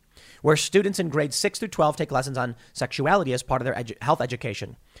City, where students in grades 6 through 12 take lessons on sexuality as part of their health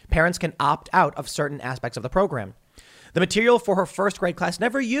education. Parents can opt out of certain aspects of the program. The material for her first grade class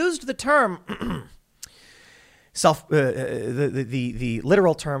never used the term the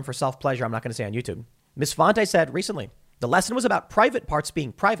literal term for self-pleasure. I'm not going to say on YouTube. Ms. Fonte said recently, the lesson was about private parts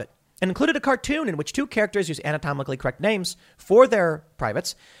being private and included a cartoon in which two characters use anatomically correct names for their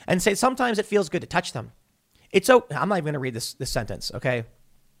privates and say sometimes it feels good to touch them. I'm not even going to read this sentence, okay?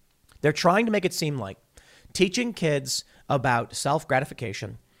 They're trying to make it seem like teaching kids about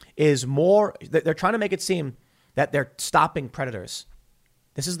self-gratification is more, they're trying to make it seem that they're stopping predators.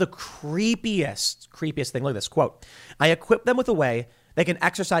 This is the creepiest thing. Look at this quote. I equip them with a way they can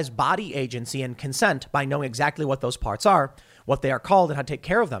exercise body agency and consent by knowing exactly what those parts are, what they are called, and how to take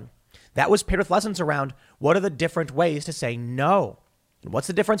care of them. That was paired with lessons around what are the different ways to say no. And what's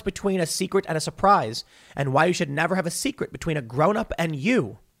the difference between a secret and a surprise, and why you should never have a secret between a grown-up and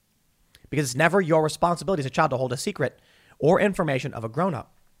you. Because it's never your responsibility as a child to hold a secret or information of a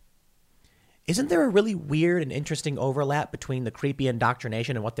grown-up. Isn't there a really weird and interesting overlap between the creepy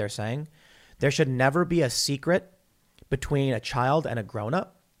indoctrination and what they're saying? There should never be a secret between a child and a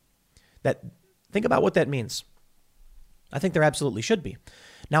grown-up. Think about what that means. I think there absolutely should be.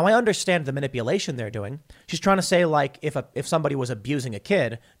 Now, I understand the manipulation they're doing. She's trying to say, like, if somebody was abusing a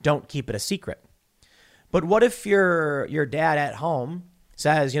kid, don't keep it a secret. But what if your dad at home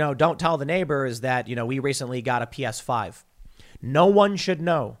says, don't tell the neighbors that, we recently got a PS5. No one should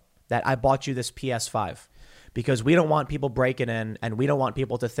know that I bought you this PS5 because we don't want people breaking in and we don't want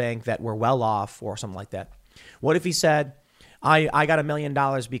people to think that we're well off or something like that. What if he said, I got $1 million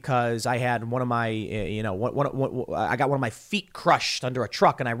because I had one of my, I got one of my feet crushed under a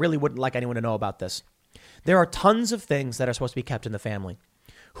truck and I really wouldn't like anyone to know about this. There are tons of things that are supposed to be kept in the family.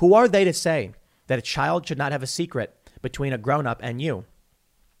 Who are they to say that a child should not have a secret between a grown-up and you?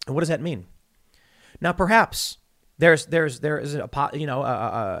 And what does that mean? Now, perhaps there is a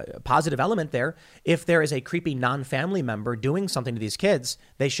positive element there. If there is a creepy non-family member doing something to these kids,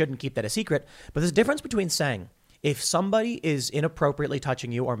 they shouldn't keep that a secret. But there's a difference between saying, if somebody is inappropriately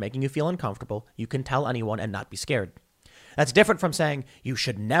touching you or making you feel uncomfortable, you can tell anyone and not be scared. That's different from saying you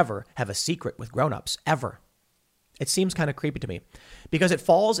should never have a secret with grown-ups, ever. It seems kind of creepy to me because it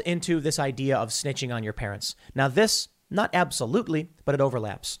falls into this idea of snitching on your parents. Now this, not absolutely, but it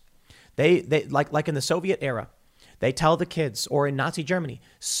overlaps. They like in the Soviet era, they tell the kids, or in Nazi Germany,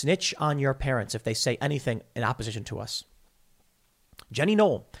 snitch on your parents if they say anything in opposition to us. Jenny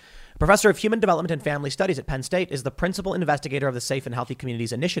Knoll, professor of human development and family studies at Penn State, is the principal investigator of the Safe and Healthy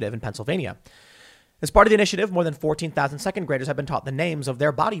Communities Initiative in Pennsylvania. As part of the initiative, more than 14,000 second graders have been taught the names of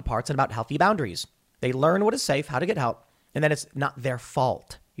their body parts and about healthy boundaries. They learn what is safe, how to get help, and then it's not their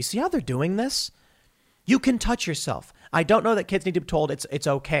fault. You see how they're doing this? You can touch yourself. I don't know that kids need to be told it's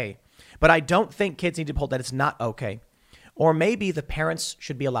okay, but I don't think kids need to be told that it's not okay. Or maybe the parents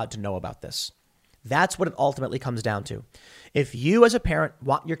should be allowed to know about this. That's what it ultimately comes down to. If you as a parent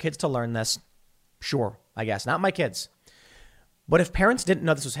want your kids to learn this, sure, I guess, not my kids. But if parents didn't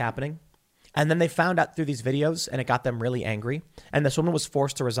know this was happening, and then they found out through these videos and it got them really angry, and this woman was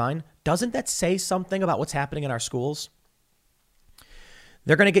forced to resign, doesn't that say something about what's happening in our schools?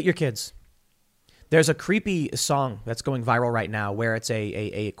 They're going to get your kids. There's a creepy song that's going viral right now where it's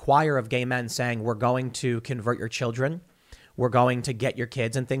a choir of gay men saying, we're going to convert your children. We're going to get your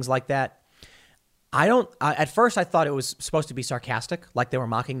kids and things like that. At first I thought it was supposed to be sarcastic, like they were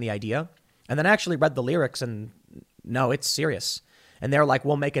mocking the idea. And then I actually read the lyrics and no, it's serious. And they're like,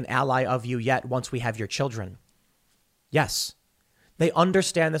 we'll make an ally of you yet once we have your children. Yes, they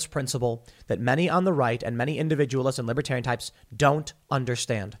understand this principle that many on the right and many individualists and libertarian types don't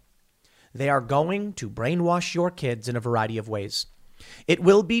understand. They are going to brainwash your kids in a variety of ways. It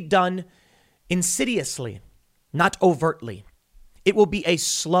will be done insidiously, not overtly. It will be a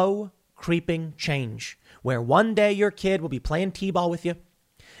slow, creeping change where one day your kid will be playing t-ball with you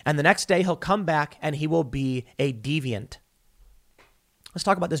and the next day he'll come back and he will be a deviant. Let's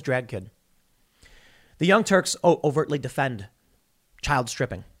talk about this drag kid. The Young Turks overtly defend child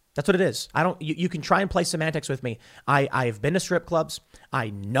stripping. That's what it is. You can try and play semantics with me. I've been to strip clubs.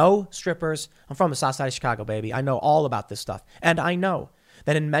 I know strippers. I'm from the south side of Chicago, baby. I know all about this stuff. And I know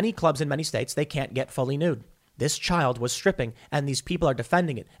that in many clubs in many states, they can't get fully nude. This child was stripping and these people are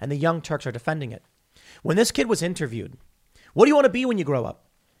defending it. And the Young Turks are defending it. When this kid was interviewed, what do you want to be when you grow up?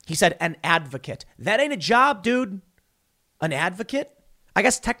 He said, an advocate. That ain't a job, dude. An advocate? I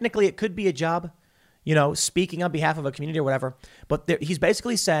guess technically it could be a job, speaking on behalf of a community or whatever. But he's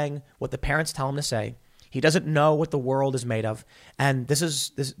basically saying what the parents tell him to say. He doesn't know what the world is made of. And this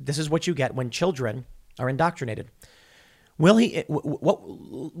is what you get when children are indoctrinated. What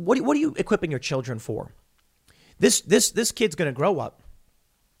are you equipping your children for? This kid's going to grow up.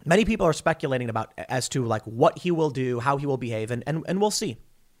 Many people are speculating about as to like what he will do, how he will behave, and we'll see.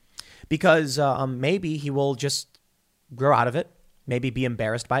 Because maybe he will just grow out of it, maybe be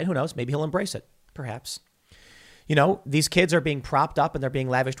embarrassed by it. Who knows? Maybe he'll embrace it, perhaps. These kids are being propped up and they're being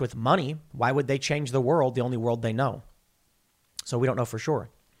lavished with money. Why would they change the world, the only world they know? So we don't know for sure.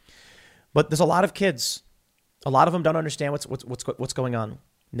 But there's a lot of kids. A lot of them don't understand what's going on.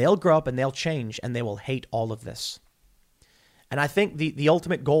 They'll grow up and they'll change and they will hate all of this. And I think the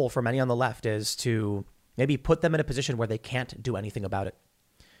ultimate goal for many on the left is to maybe put them in a position where they can't do anything about it.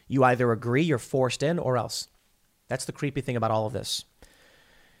 You either agree, you're forced in, or else. That's the creepy thing about all of this.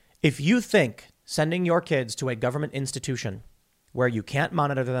 If you think sending your kids to a government institution where you can't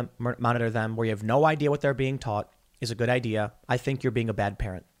monitor them, where you have no idea what they're being taught is a good idea, I think you're being a bad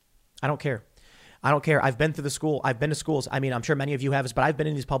parent. I don't care. I've been through the school. I've been to schools. I mean, I'm sure many of you have, but I've been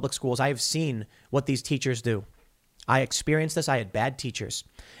in these public schools. I have seen what these teachers do. I experienced this. I had bad teachers.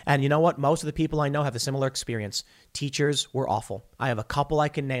 And you know what? Most of the people I know have a similar experience. Teachers were awful. I have a couple I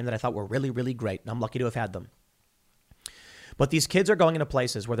can name that I thought were really, really great. And I'm lucky to have had them. But these kids are going into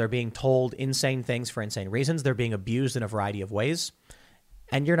places where they're being told insane things for insane reasons. They're being abused in a variety of ways.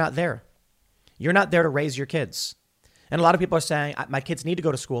 And you're not there. You're not there to raise your kids. And a lot of people are saying, my kids need to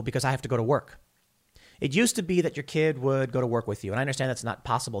go to school because I have to go to work. It used to be that your kid would go to work with you. And I understand that's not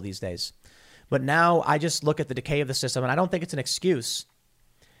possible these days. But now I just look at the decay of the system, and I don't think it's an excuse.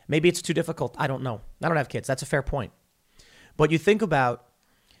 Maybe it's too difficult. I don't know. I don't have kids. That's a fair point. But you think about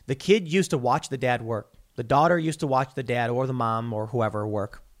the kid used to watch the dad work. The daughter used to watch the dad or the mom or whoever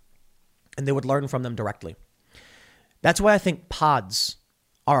work, and they would learn from them directly. That's why I think pods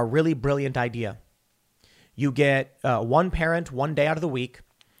are a really brilliant idea. You get one parent one day out of the week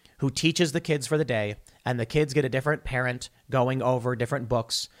who teaches the kids for the day, and the kids get a different parent going over different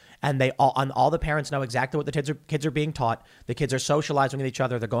books. And all the parents know exactly what the kids are being taught. The kids are socializing with each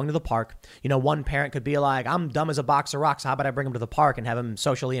other. They're going to the park. One parent could be like, I'm dumb as a box of rocks. How about I bring them to the park and have them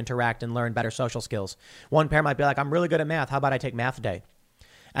socially interact and learn better social skills? One parent might be like, I'm really good at math. How about I take math day?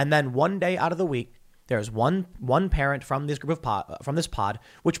 And then one day out of the week, there's one parent from this group of from this pod,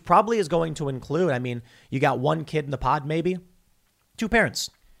 which probably is going to include, you got one kid in the pod, maybe two parents.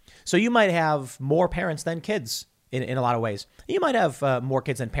 So you might have more parents than kids. In a lot of ways. You might have more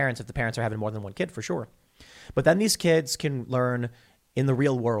kids than parents if the parents are having more than one kid, for sure. But then these kids can learn in the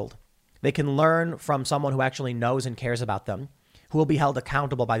real world. They can learn from someone who actually knows and cares about them, who will be held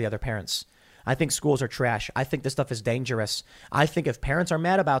accountable by the other parents. I think schools are trash. I think this stuff is dangerous. I think if parents are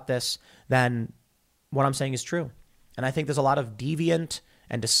mad about this, then what I'm saying is true. And I think there's a lot of deviant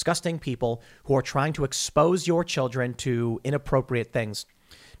and disgusting people who are trying to expose your children to inappropriate things.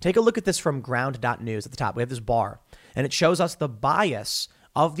 Take a look at this from ground.news at the top. We have this bar, and it shows us the bias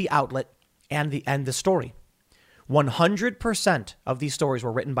of the outlet and the story. 100% of these stories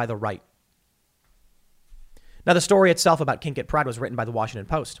were written by the right. Now, the story itself about Kink at Pride was written by the Washington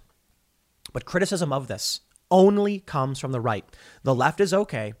Post. But criticism of this only comes from the right. The left is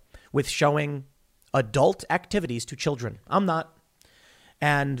okay with showing adult activities to children. I'm not.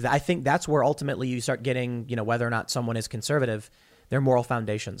 And I think that's where ultimately you start getting, whether or not someone is conservative, their moral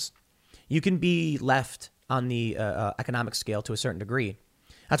foundations. You can be left on the economic scale to a certain degree.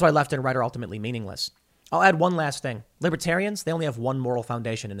 That's why left and right are ultimately meaningless. I'll add one last thing. Libertarians, they only have one moral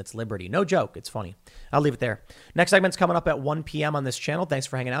foundation, and it's liberty. No joke. It's funny. I'll leave it there. Next segment's coming up at 1 p.m. on this channel. Thanks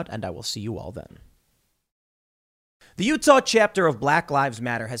for hanging out, and I will see you all then. The Utah chapter of Black Lives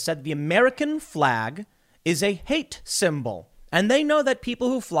Matter has said the American flag is a hate symbol, and they know that people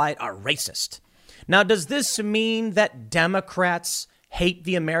who fly it are racist. Now, does this mean that Democrats hate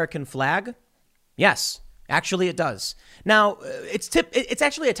the American flag? Yes, actually it does. Now, it's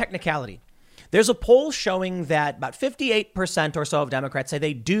actually a technicality. There's a poll showing that about 58% or so of Democrats say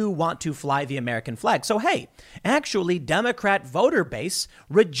they do want to fly the American flag. So, hey, actually, Democrat voter base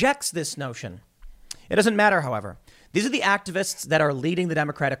rejects this notion. It doesn't matter, however. These are the activists that are leading the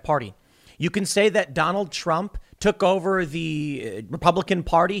Democratic Party. You can say that Donald Trump took over the Republican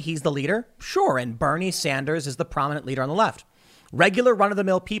Party. He's the leader. Sure. And Bernie Sanders is the prominent leader on the left. Regular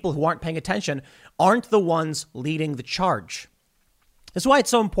run-of-the-mill people who aren't paying attention aren't the ones leading the charge. This is why it's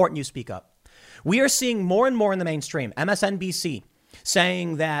so important you speak up. We are seeing more and more in the mainstream, MSNBC,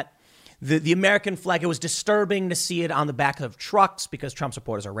 saying that the American flag, it was disturbing to see it on the back of trucks because Trump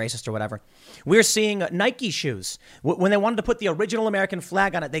supporters are racist or whatever. We're seeing Nike shoes. When they wanted to put the original American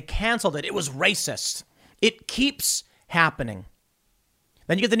flag on it, they canceled it. It was racist. It keeps happening.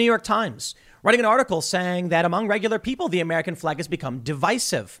 Then you get the New York Times writing an article saying that among regular people, the American flag has become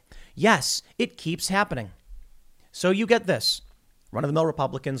divisive. Yes, it keeps happening. So you get this. Run-of-the-mill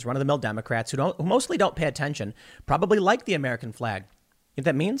Republicans, run-of-the-mill Democrats who mostly don't pay attention, probably like the American flag. You know what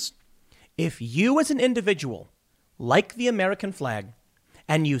that means? If you as an individual like the American flag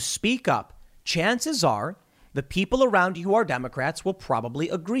and you speak up, chances are the people around you who are Democrats will probably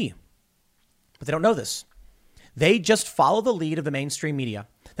agree. But they don't know this. They just follow the lead of the mainstream media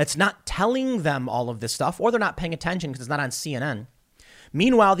that's not telling them all of this stuff, or they're not paying attention because it's not on CNN.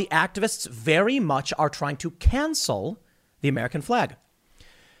 Meanwhile, the activists very much are trying to cancel the American flag.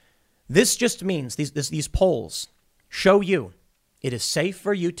 This just means these polls show you it is safe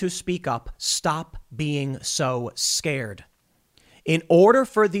for you to speak up. Stop being so scared. In order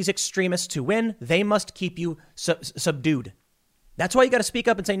for these extremists to win, they must keep you subdued. That's why you got to speak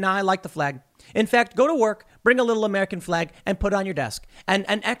up and say, nah, I like the flag. In fact, go to work, bring a little American flag and put it on your desk. And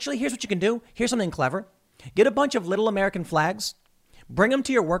actually, here's what you can do. Here's something clever. Get a bunch of little American flags, bring them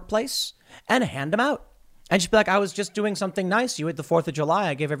to your workplace and hand them out. And just be like, I was just doing something nice. You had the 4th of July.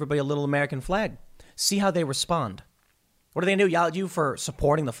 I gave everybody a little American flag. See how they respond. What are they going to do? Yell at you for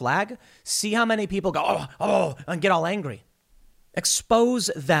supporting the flag? See how many people go, oh, and get all angry. Expose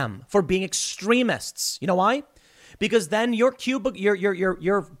them for being extremists. You know why? Because then your cubicle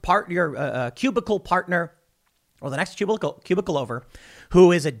partner, or the next cubicle over,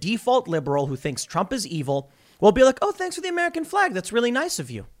 who is a default liberal who thinks Trump is evil, will be like, oh, thanks for the American flag. That's really nice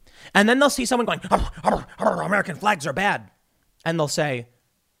of you. And then they'll see someone going, American flags are bad. And they'll say,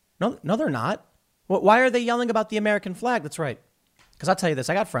 no, they're not. Well, why are they yelling about the American flag? That's right. Because I'll tell you this.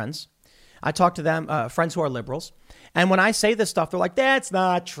 I got friends. I talk to them, friends who are liberals. And when I say this stuff, they're like, that's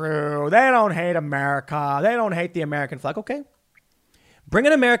not true. They don't hate America. They don't hate the American flag. Okay. Bring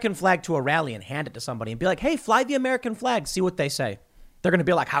an American flag to a rally and hand it to somebody and be like, hey, fly the American flag. See what they say. They're going to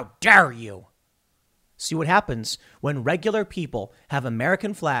be like, how dare you? See what happens when regular people have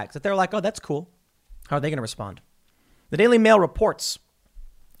American flags that they're like, oh, that's cool. How are they going to respond? The Daily Mail reports,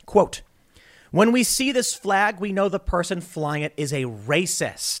 quote, when we see this flag, we know the person flying it is a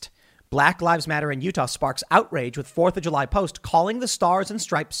racist. Black Lives Matter in Utah sparks outrage with 4th of July post calling the stars and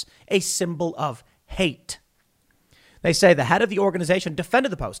stripes a symbol of hate. They say the head of the organization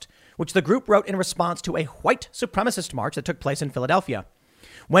defended the post, which the group wrote in response to a white supremacist march that took place in Philadelphia.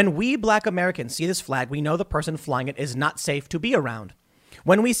 When we Black Americans see this flag, we know the person flying it is not safe to be around.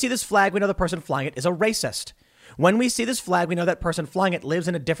 When we see this flag, we know the person flying it is a racist. When we see this flag, we know that person flying it lives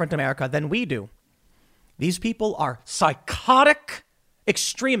in a different America than we do. These people are psychotic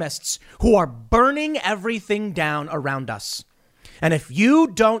extremists who are burning everything down around us. And if you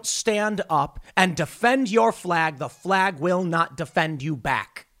don't stand up and defend your flag, the flag will not defend you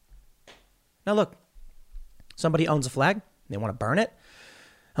back. Now, look, somebody owns a flag. They want to burn it.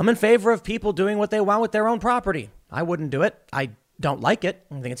 I'm in favor of people doing what they want with their own property. I wouldn't do it. I don't like it.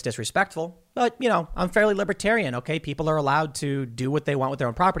 I think it's disrespectful. But, you know, I'm fairly libertarian, okay? People are allowed to do what they want with their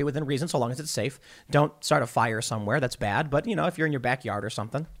own property within reason, so long as it's safe. Don't start a fire somewhere. That's bad. But, you know, if you're in your backyard or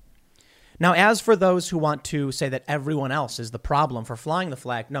something. Now, as for those who want to say that everyone else is the problem for flying the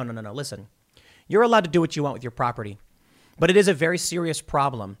flag, no. Listen, you're allowed to do what you want with your property. But it is a very serious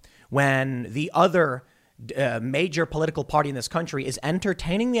problem when the other major political party in this country is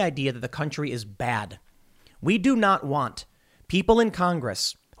entertaining the idea that the country is bad. We do not want people in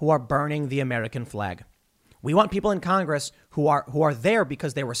Congress who are burning the American flag. We want people in Congress who are there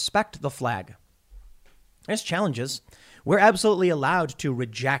because they respect the flag. There's challenges. We're absolutely allowed to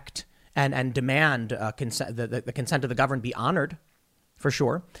reject and demand the consent of the governed be honored, for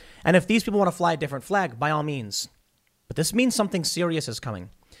sure. And if these people want to fly a different flag, by all means. But this means something serious is coming.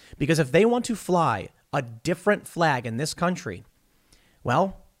 Because if they want to fly a different flag in this country,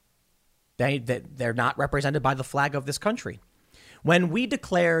 well, they're not represented by the flag of this country. When we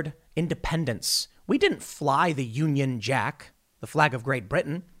declared independence, we didn't fly the Union Jack, the flag of Great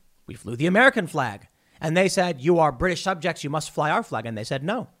Britain. We flew the American flag. And they said, you are British subjects. You must fly our flag. And they said,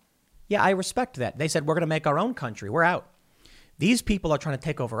 no. Yeah, I respect that. They said, we're going to make our own country. We're out. These people are trying to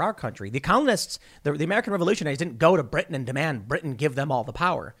take over our country. The colonists, the American revolutionaries didn't go to Britain and demand Britain give them all the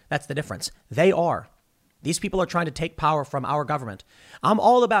power. That's the difference. They are. These people are trying to take power from our government. I'm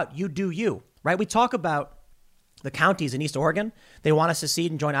all about you do you, right? We talk about the counties in East Oregon. They want to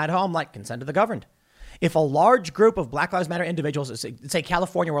secede and join Idaho. I'm like, consent to the governed. If a large group of Black Lives Matter individuals, say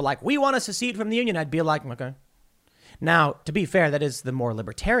California, were like, we want to secede from the union, I'd be like, okay. Now, to be fair, that is the more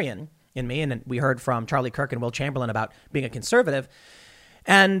libertarian in me. And we heard from Charlie Kirk and Will Chamberlain about being a conservative.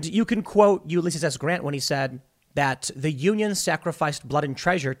 And you can quote Ulysses S. Grant when he said that the union sacrificed blood and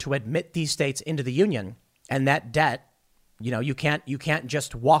treasure to admit these states into the union. And that debt, you can't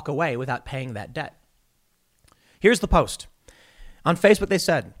just walk away without paying that debt. Here's the post. On Facebook, they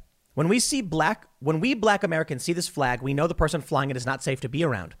said, when we Black Americans see this flag, we know the person flying it is not safe to be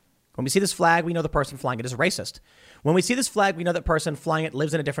around. When we see this flag, we know the person flying it is racist. When we see this flag, we know that person flying it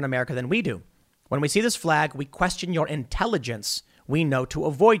lives in a different America than we do. When we see this flag, we question your intelligence. We know to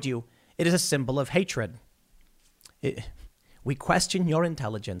avoid you. It is a symbol of hatred. We question your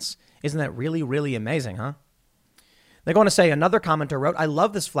intelligence. Isn't that really, really amazing, huh? They're going to say, another commenter wrote, I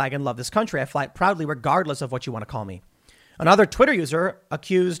love this flag and love this country. I fly it proudly regardless of what you want to call me. Another Twitter user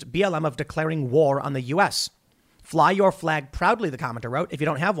accused BLM of declaring war on the U.S. Fly your flag proudly, the commenter wrote. If you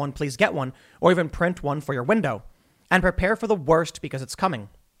don't have one, please get one, or even print one for your window. And prepare for the worst because it's coming.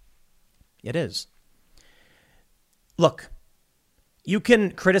 It is. Look, you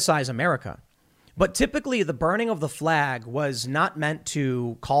can criticize America, but typically the burning of the flag was not meant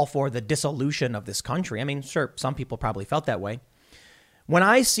to call for the dissolution of this country. I mean, sure, some people probably felt that way. When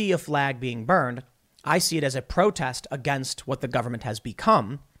I see a flag being burned, I see it as a protest against what the government has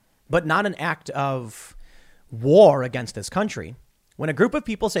become, but not an act of war against this country. When a group of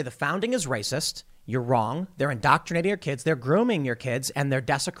people say the founding is racist, you're wrong. They're indoctrinating your kids. They're grooming your kids and they're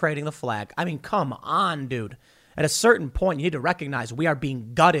desecrating the flag. I mean, come on, dude. At a certain point, you need to recognize we are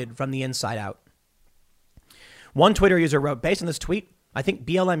being gutted from the inside out. One Twitter user wrote, based on this tweet, I think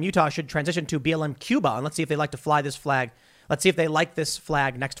BLM Utah should transition to BLM Cuba. And let's see if they like to fly this flag. Let's see if they like this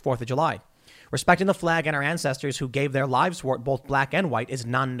flag next 4th of July. Respecting the flag and our ancestors who gave their lives for it, both black and white, is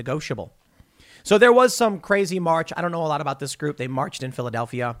non-negotiable. So there was some crazy march. I don't know a lot about this group. They marched in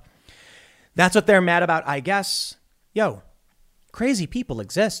Philadelphia. That's what they're mad about, I guess. Yo, crazy people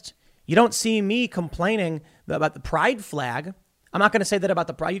exist. You don't see me complaining about the pride flag. I'm not going to say that about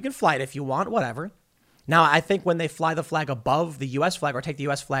the pride. You can fly it if you want, whatever. Now, I think when they fly the flag above the U.S. flag or take the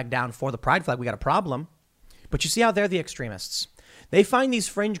U.S. flag down for the pride flag, we got a problem. But you see how they're the extremists. They find these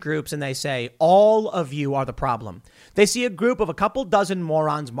fringe groups and they say, all of you are the problem. They see a group of a couple dozen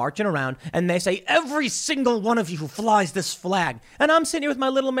morons marching around and they say, every single one of you who flies this flag. And I'm sitting here with my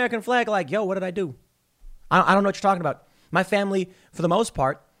little American flag like, yo, what did I do? I don't know what you're talking about. My family, for the most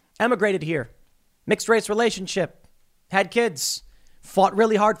part, emigrated here. Mixed race relationship. Had kids. Fought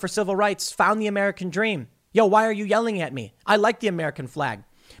really hard for civil rights. Found the American dream. Yo, why are you yelling at me? I like the American flag.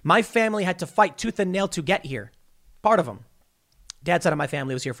 My family had to fight tooth and nail to get here. Part of them. Dad's side of my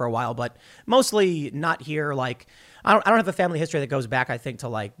family was here for a while, but mostly not here. Like, I don't have a family history that goes back, I think, to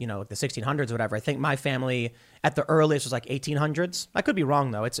like, the 1600s or whatever. I think my family at the earliest was like 1800s. I could be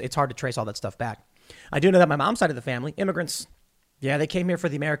wrong, though. It's hard to trace all that stuff back. I do know that my mom's side of the family, immigrants, yeah, they came here for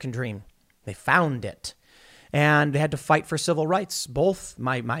the American dream. They found it. And they had to fight for civil rights. Both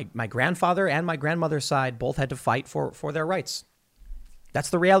my grandfather and my grandmother's side both had to fight for their rights. That's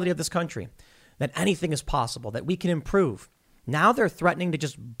the reality of this country, that anything is possible, that we can improve. Now they're threatening to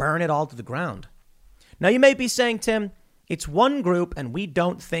just burn it all to the ground. Now, you may be saying, Tim, it's one group and we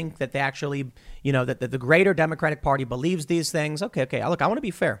don't think that they actually, that the greater Democratic Party believes these things. Okay. Look, I want to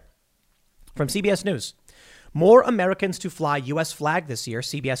be fair. From CBS News, more Americans to fly U.S. flag this year,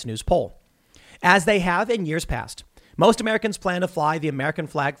 CBS News poll. As they have in years past, most Americans plan to fly the American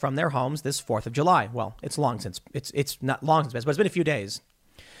flag from their homes this 4th of July. Well, it's not long since, but it's been a few days.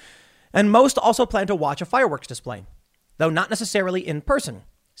 And most also plan to watch a fireworks display, though not necessarily in person.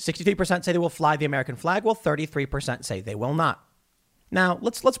 63% say they will fly the American flag, while 33% say they will not. Now,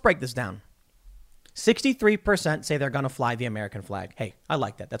 let's break this down. 63% say they're going to fly the American flag. Hey, I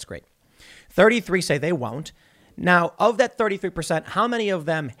like that. That's great. 33 say they won't. Now, of that 33%, how many of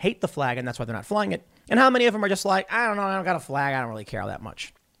them hate the flag and that's why they're not flying it? And how many of them are just like, I don't know, I don't got a flag, I don't really care that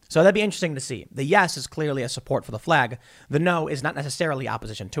much. So that'd be interesting to see. The yes is clearly a support for the flag. The no is not necessarily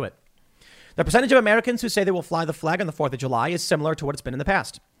opposition to it. The percentage of Americans who say they will fly the flag on the 4th of July is similar to what it's been in the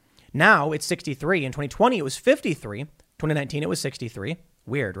past. Now it's 63. In 2020, it was 53. 2019, it was 63.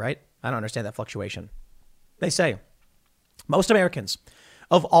 Weird, right? I don't understand that fluctuation. They say most Americans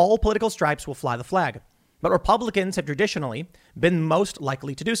of all political stripes will fly the flag, but Republicans have traditionally been most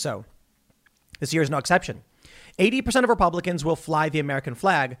likely to do so. This year is no exception. 80% of Republicans will fly the American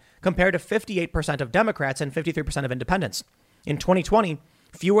flag compared to 58% of Democrats and 53% of independents. In 2020,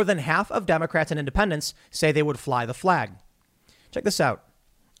 fewer than half of Democrats and independents say they would fly the flag. Check this out.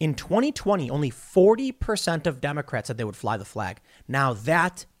 In 2020, only 40% of Democrats said they would fly the flag. Now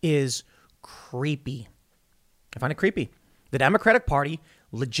that is creepy. I find it creepy. The Democratic Party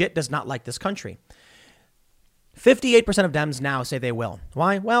legit does not like this country. 58% of Dems now say they will.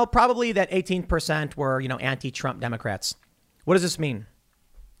 Why? Well, probably that 18% were, anti-Trump Democrats. What does this mean?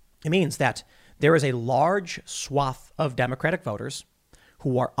 It means that there is a large swath of Democratic voters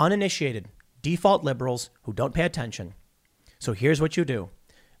who are uninitiated, default liberals who don't pay attention. So here's what you do.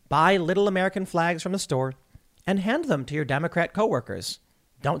 Buy little American flags from the store and hand them to your Democrat coworkers.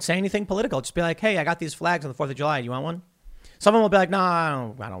 Don't say anything political. Just be like, hey, I got these flags on the 4th of July. You want one? Some of them will be like, no,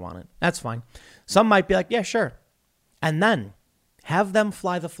 I don't want it. That's fine. Some might be like, yeah, sure. And then have them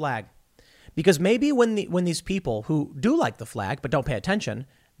fly the flag. Because maybe when these people who do like the flag but don't pay attention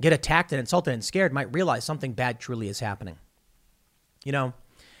get attacked and insulted and scared, might realize something bad truly is happening.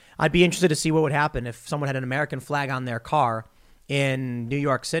 I'd be interested to see what would happen if someone had an American flag on their car in New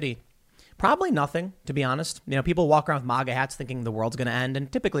York City. Probably nothing, to be honest. People walk around with MAGA hats thinking the world's going to end,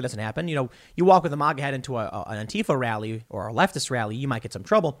 and typically it doesn't happen. You walk with a MAGA hat into an Antifa rally or a leftist rally, you might get some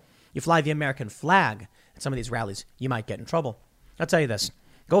trouble. You fly the American flag at some of these rallies, you might get in trouble. I'll tell you this.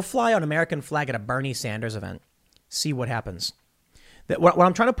 Go fly an American flag at a Bernie Sanders event. See what happens. What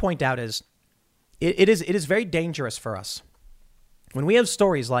I'm trying to point out is it is very dangerous for us. When we have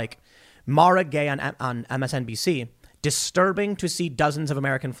stories like Mara Gay on MSNBC, disturbing to see dozens of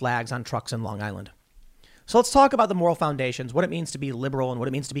American flags on trucks in Long Island. So let's talk about the moral foundations, what it means to be liberal and what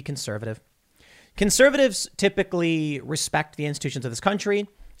it means to be conservative. Conservatives typically respect the institutions of this country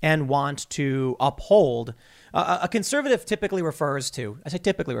and want to uphold. A conservative typically refers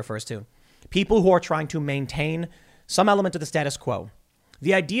to people who are trying to maintain some element of the status quo.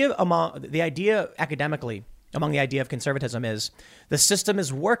 The idea academically among the idea of conservatism is the system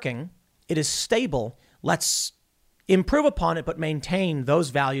is working, it is stable, let's improve upon it, but maintain those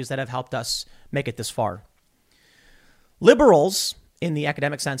values that have helped us make it this far. Liberals, in the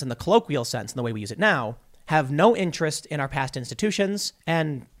academic sense, in the colloquial sense, in the way we use it now, have no interest in our past institutions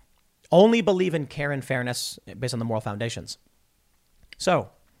and only believe in care and fairness based on the moral foundations. So,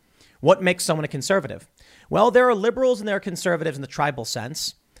 what makes someone a conservative? Well, there are liberals and there are conservatives in the tribal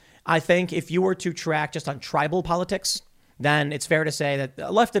sense. I think if you were to track just on tribal politics, then it's fair to say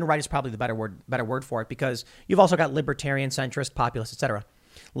that left and right is probably the better word for it, because you've also got libertarian, centrist, populist, etc.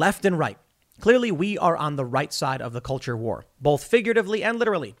 Left and right. Clearly, we are on the right side of the culture war, both figuratively and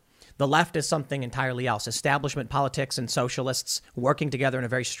literally. The left is something entirely else. Establishment politics and socialists working together in a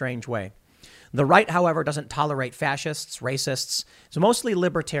very strange way. The right, however, doesn't tolerate fascists, racists. It's mostly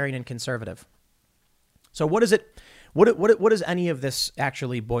libertarian and conservative. So what is it? What does any of this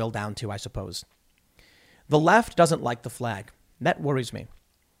actually boil down to, I suppose? The left doesn't like the flag. That worries me.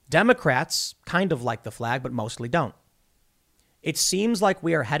 Democrats kind of like the flag, but mostly don't. It seems like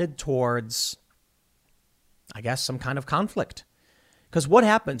we are headed towards, I guess, some kind of conflict. Because what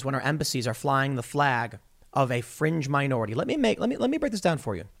happens when our embassies are flying the flag of a fringe minority? Let me break this down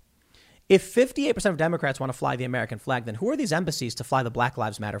for you. If 58% of Democrats want to fly the American flag, then who are these embassies to fly the Black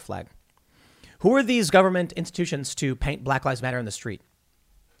Lives Matter flag? Who are these government institutions to paint Black Lives Matter in the street?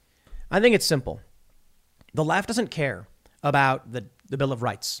 I think it's simple. The left doesn't care about the Bill of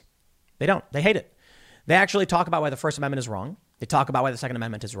Rights. They don't. They hate it. They actually talk about why the First Amendment is wrong. They talk about why the Second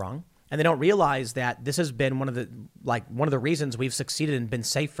Amendment is wrong. And they don't realize that this has been one of the reasons we've succeeded and been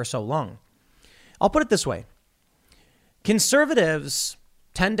safe for so long. I'll put it this way. Conservatives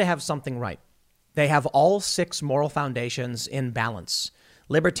tend to have something right. They have all 6 moral foundations in balance.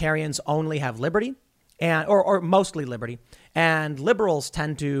 Libertarians only have liberty, or mostly liberty, and liberals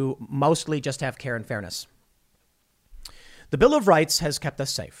tend to mostly just have care and fairness. The Bill of Rights has kept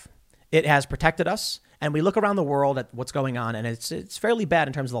us safe. It has protected us, and we look around the world at what's going on, and it's fairly bad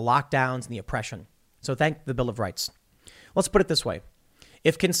in terms of the lockdowns and the oppression. So thank the Bill of Rights. Let's put it this way.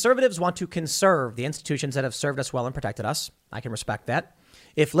 If conservatives want to conserve the institutions that have served us well and protected us, I can respect that.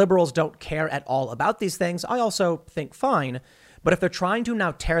 If liberals don't care at all about these things, I also think fine. But if they're trying to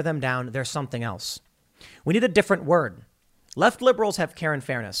now tear them down, there's something else. We need a different word. Left liberals have care and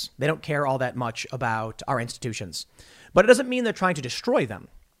fairness. They don't care all that much about our institutions. But it doesn't mean they're trying to destroy them.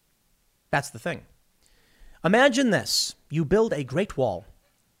 That's the thing. Imagine this. You build a great wall,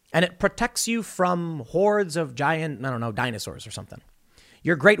 and it protects you from hordes of giant, dinosaurs or something.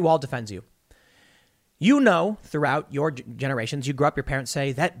 Your great wall defends you. You know, throughout your generations, you grew up, your parents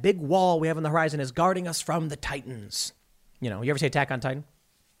say, that big wall we have on the horizon is guarding us from the Titans. You know, you ever say Attack on Titan?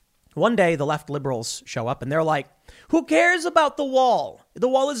 One day, the left liberals show up and they're like, who cares about the wall? The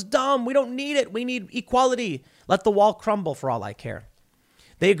wall is dumb. We don't need it. We need equality. Let the wall crumble for all I care.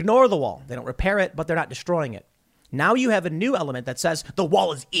 They ignore the wall. They don't repair it, but they're not destroying it. Now you have a new element that says the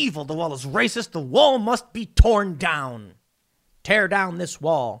wall is evil. The wall is racist. The wall must be torn down. Tear down this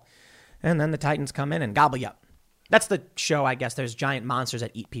wall. And then the Titans come in and gobble you up. That's the show, I guess. There's giant monsters that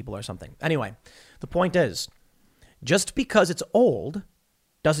eat people or something. Anyway, the point is, just because it's old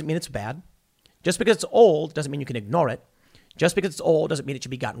doesn't mean it's bad. Just because it's old doesn't mean you can ignore it. Just because it's old doesn't mean it should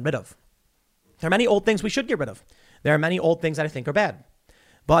be gotten rid of. There are many old things we should get rid of. There are many old things that I think are bad.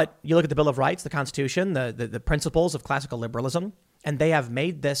 But you look at the Bill of Rights, the Constitution, the principles of classical liberalism, and they have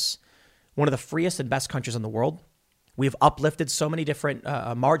made this one of the freest and best countries in the world. We've uplifted so many different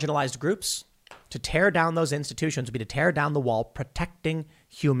marginalized groups. To tear down those institutions would be to tear down the wall protecting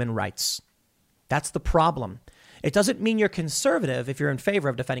human rights. That's the problem. It doesn't mean you're conservative if you're in favor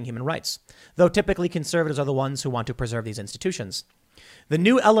of defending human rights, though typically conservatives are the ones who want to preserve these institutions. The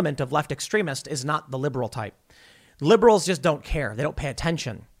new element of left extremist is not the liberal type. Liberals just don't care. They don't pay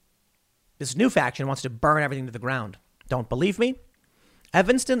attention. This new faction wants to burn everything to the ground. Don't believe me?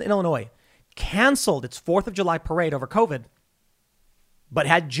 Evanston, Illinois, canceled its 4th of July parade over COVID, but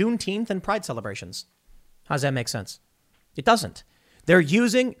had Juneteenth and Pride celebrations. How does that make sense? It doesn't. They're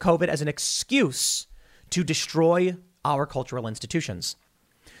using COVID as an excuse to destroy our cultural institutions.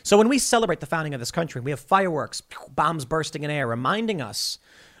 So when we celebrate the founding of this country, we have fireworks, bombs bursting in air, reminding us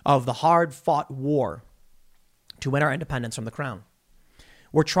of the hard-fought war to win our independence from the crown.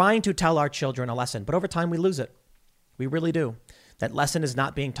 We're trying to tell our children a lesson, but over time we lose it. We really do. That lesson is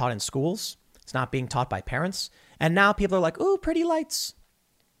not being taught in schools. It's not being taught by parents. And now people are like, ooh, pretty lights.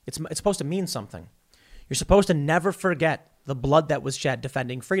 It's supposed to mean something. You're supposed to never forget the blood that was shed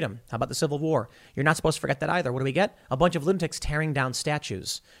defending freedom. How about the Civil War? You're not supposed to forget that either. What do we get? A bunch of lunatics tearing down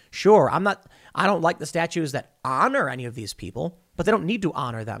statues. Sure, I don't like the statues that honor any of these people, but they don't need to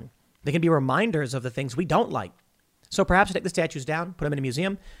honor them. They can be reminders of the things we don't like. So perhaps take the statues down, put them in a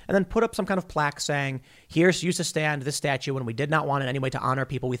museum, and then put up some kind of plaque saying, here used to stand this statue when we did not want in any way to honor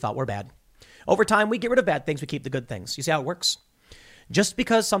people we thought were bad. Over time, we get rid of bad things, we keep the good things. You see how it works? Just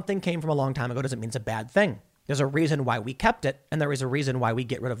because something came from a long time ago doesn't mean it's a bad thing. There's a reason why we kept it, and there is a reason why we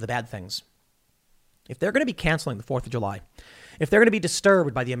get rid of the bad things. If they're going to be canceling the 4th of July, if they're going to be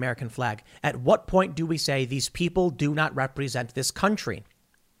disturbed by the American flag, at what point do we say these people do not represent this country?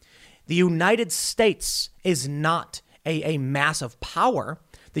 The United States is not a mass of power.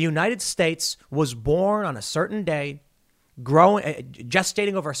 The United States was born on a certain day,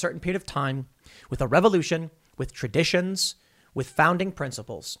 gestating over a certain period of time, with a revolution, with traditions, with founding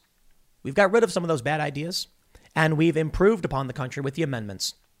principles. We've got rid of some of those bad ideas, and we've improved upon the country with the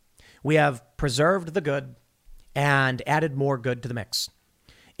amendments. We have preserved the good and added more good to the mix.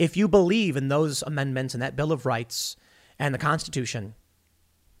 If you believe in those amendments and that Bill of Rights and the Constitution,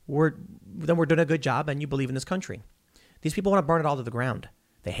 then we're doing a good job, and you believe in this country. These people want to burn it all to the ground.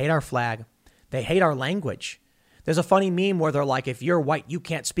 They hate our flag. They hate our language. There's a funny meme where they're like, if you're white, you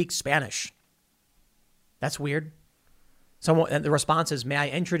can't speak Spanish. That's weird. And the response is, may I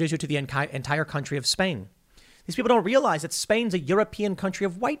introduce you to the entire country of Spain? These people don't realize that Spain's a European country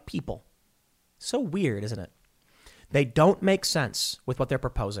of white people. So weird, isn't it? They don't make sense with what they're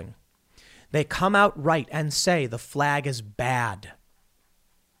proposing. They come out right and say the flag is bad.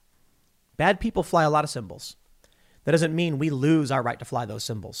 Bad people fly a lot of symbols. That doesn't mean we lose our right to fly those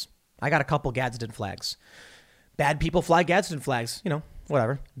symbols. I got a couple Gadsden flags. Bad people fly Gadsden flags,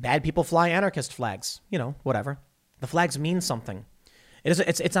 whatever. Bad people fly anarchist flags, whatever. The flags mean something.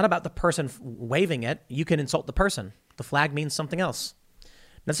 It's not about the person waving it. You can insult the person. The flag means something else.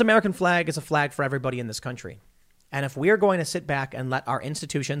 This American flag is a flag for everybody in this country. And if we're going to sit back and let our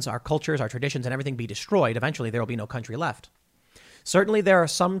institutions, our cultures, our traditions, and everything be destroyed, eventually there will be no country left. Certainly there are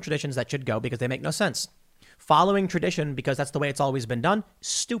some traditions that should go because they make no sense. Following tradition because that's the way it's always been done,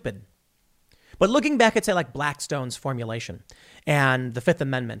 stupid. But looking back at, say, like Blackstone's formulation and the Fifth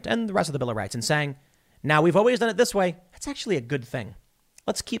Amendment and the rest of the Bill of Rights and saying, now we've always done it this way, that's actually a good thing.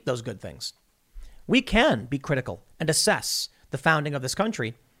 Let's keep those good things. We can be critical and assess the founding of this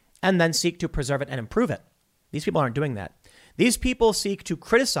country and then seek to preserve it and improve it. These people aren't doing that. These people seek to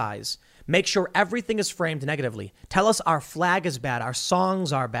criticize, make sure everything is framed negatively, tell us our flag is bad, our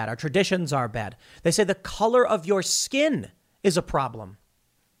songs are bad, our traditions are bad. They say the color of your skin is a problem.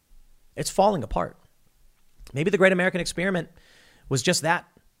 It's falling apart. Maybe the Great American Experiment was just that,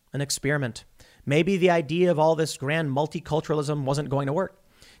 an experiment. Maybe the idea of all this grand multiculturalism wasn't going to work.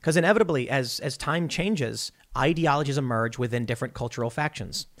 Because inevitably, as time changes, ideologies emerge within different cultural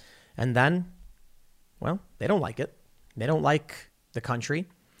factions. And then, well, they don't like it. They don't like the country.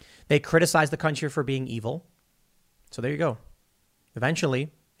 They criticize the country for being evil. So there you go.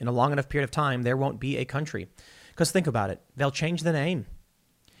 Eventually, in a long enough period of time, there won't be a country. Because think about it. They'll change the name.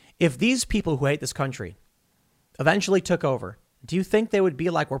 If these people who hate this country eventually took over, do you think they would be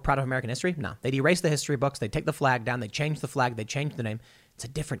like, we're proud of American history? No. They'd erase the history books. They'd take the flag down. They'd change the flag. They'd change the name. It's a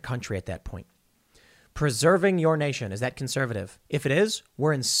different country at that point. Preserving your nation, is that conservative? If it is,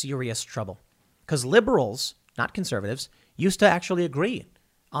 we're in serious trouble. Because liberals, not conservatives, used to actually agree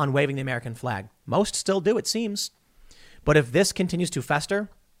on waving the American flag. Most still do, it seems. But if this continues to fester,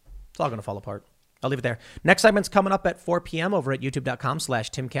 it's all going to fall apart. I'll leave it there. Next segment's coming up at 4 p.m. over at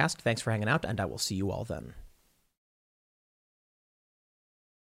youtube.com/timcast. Thanks for hanging out, and I will see you all then.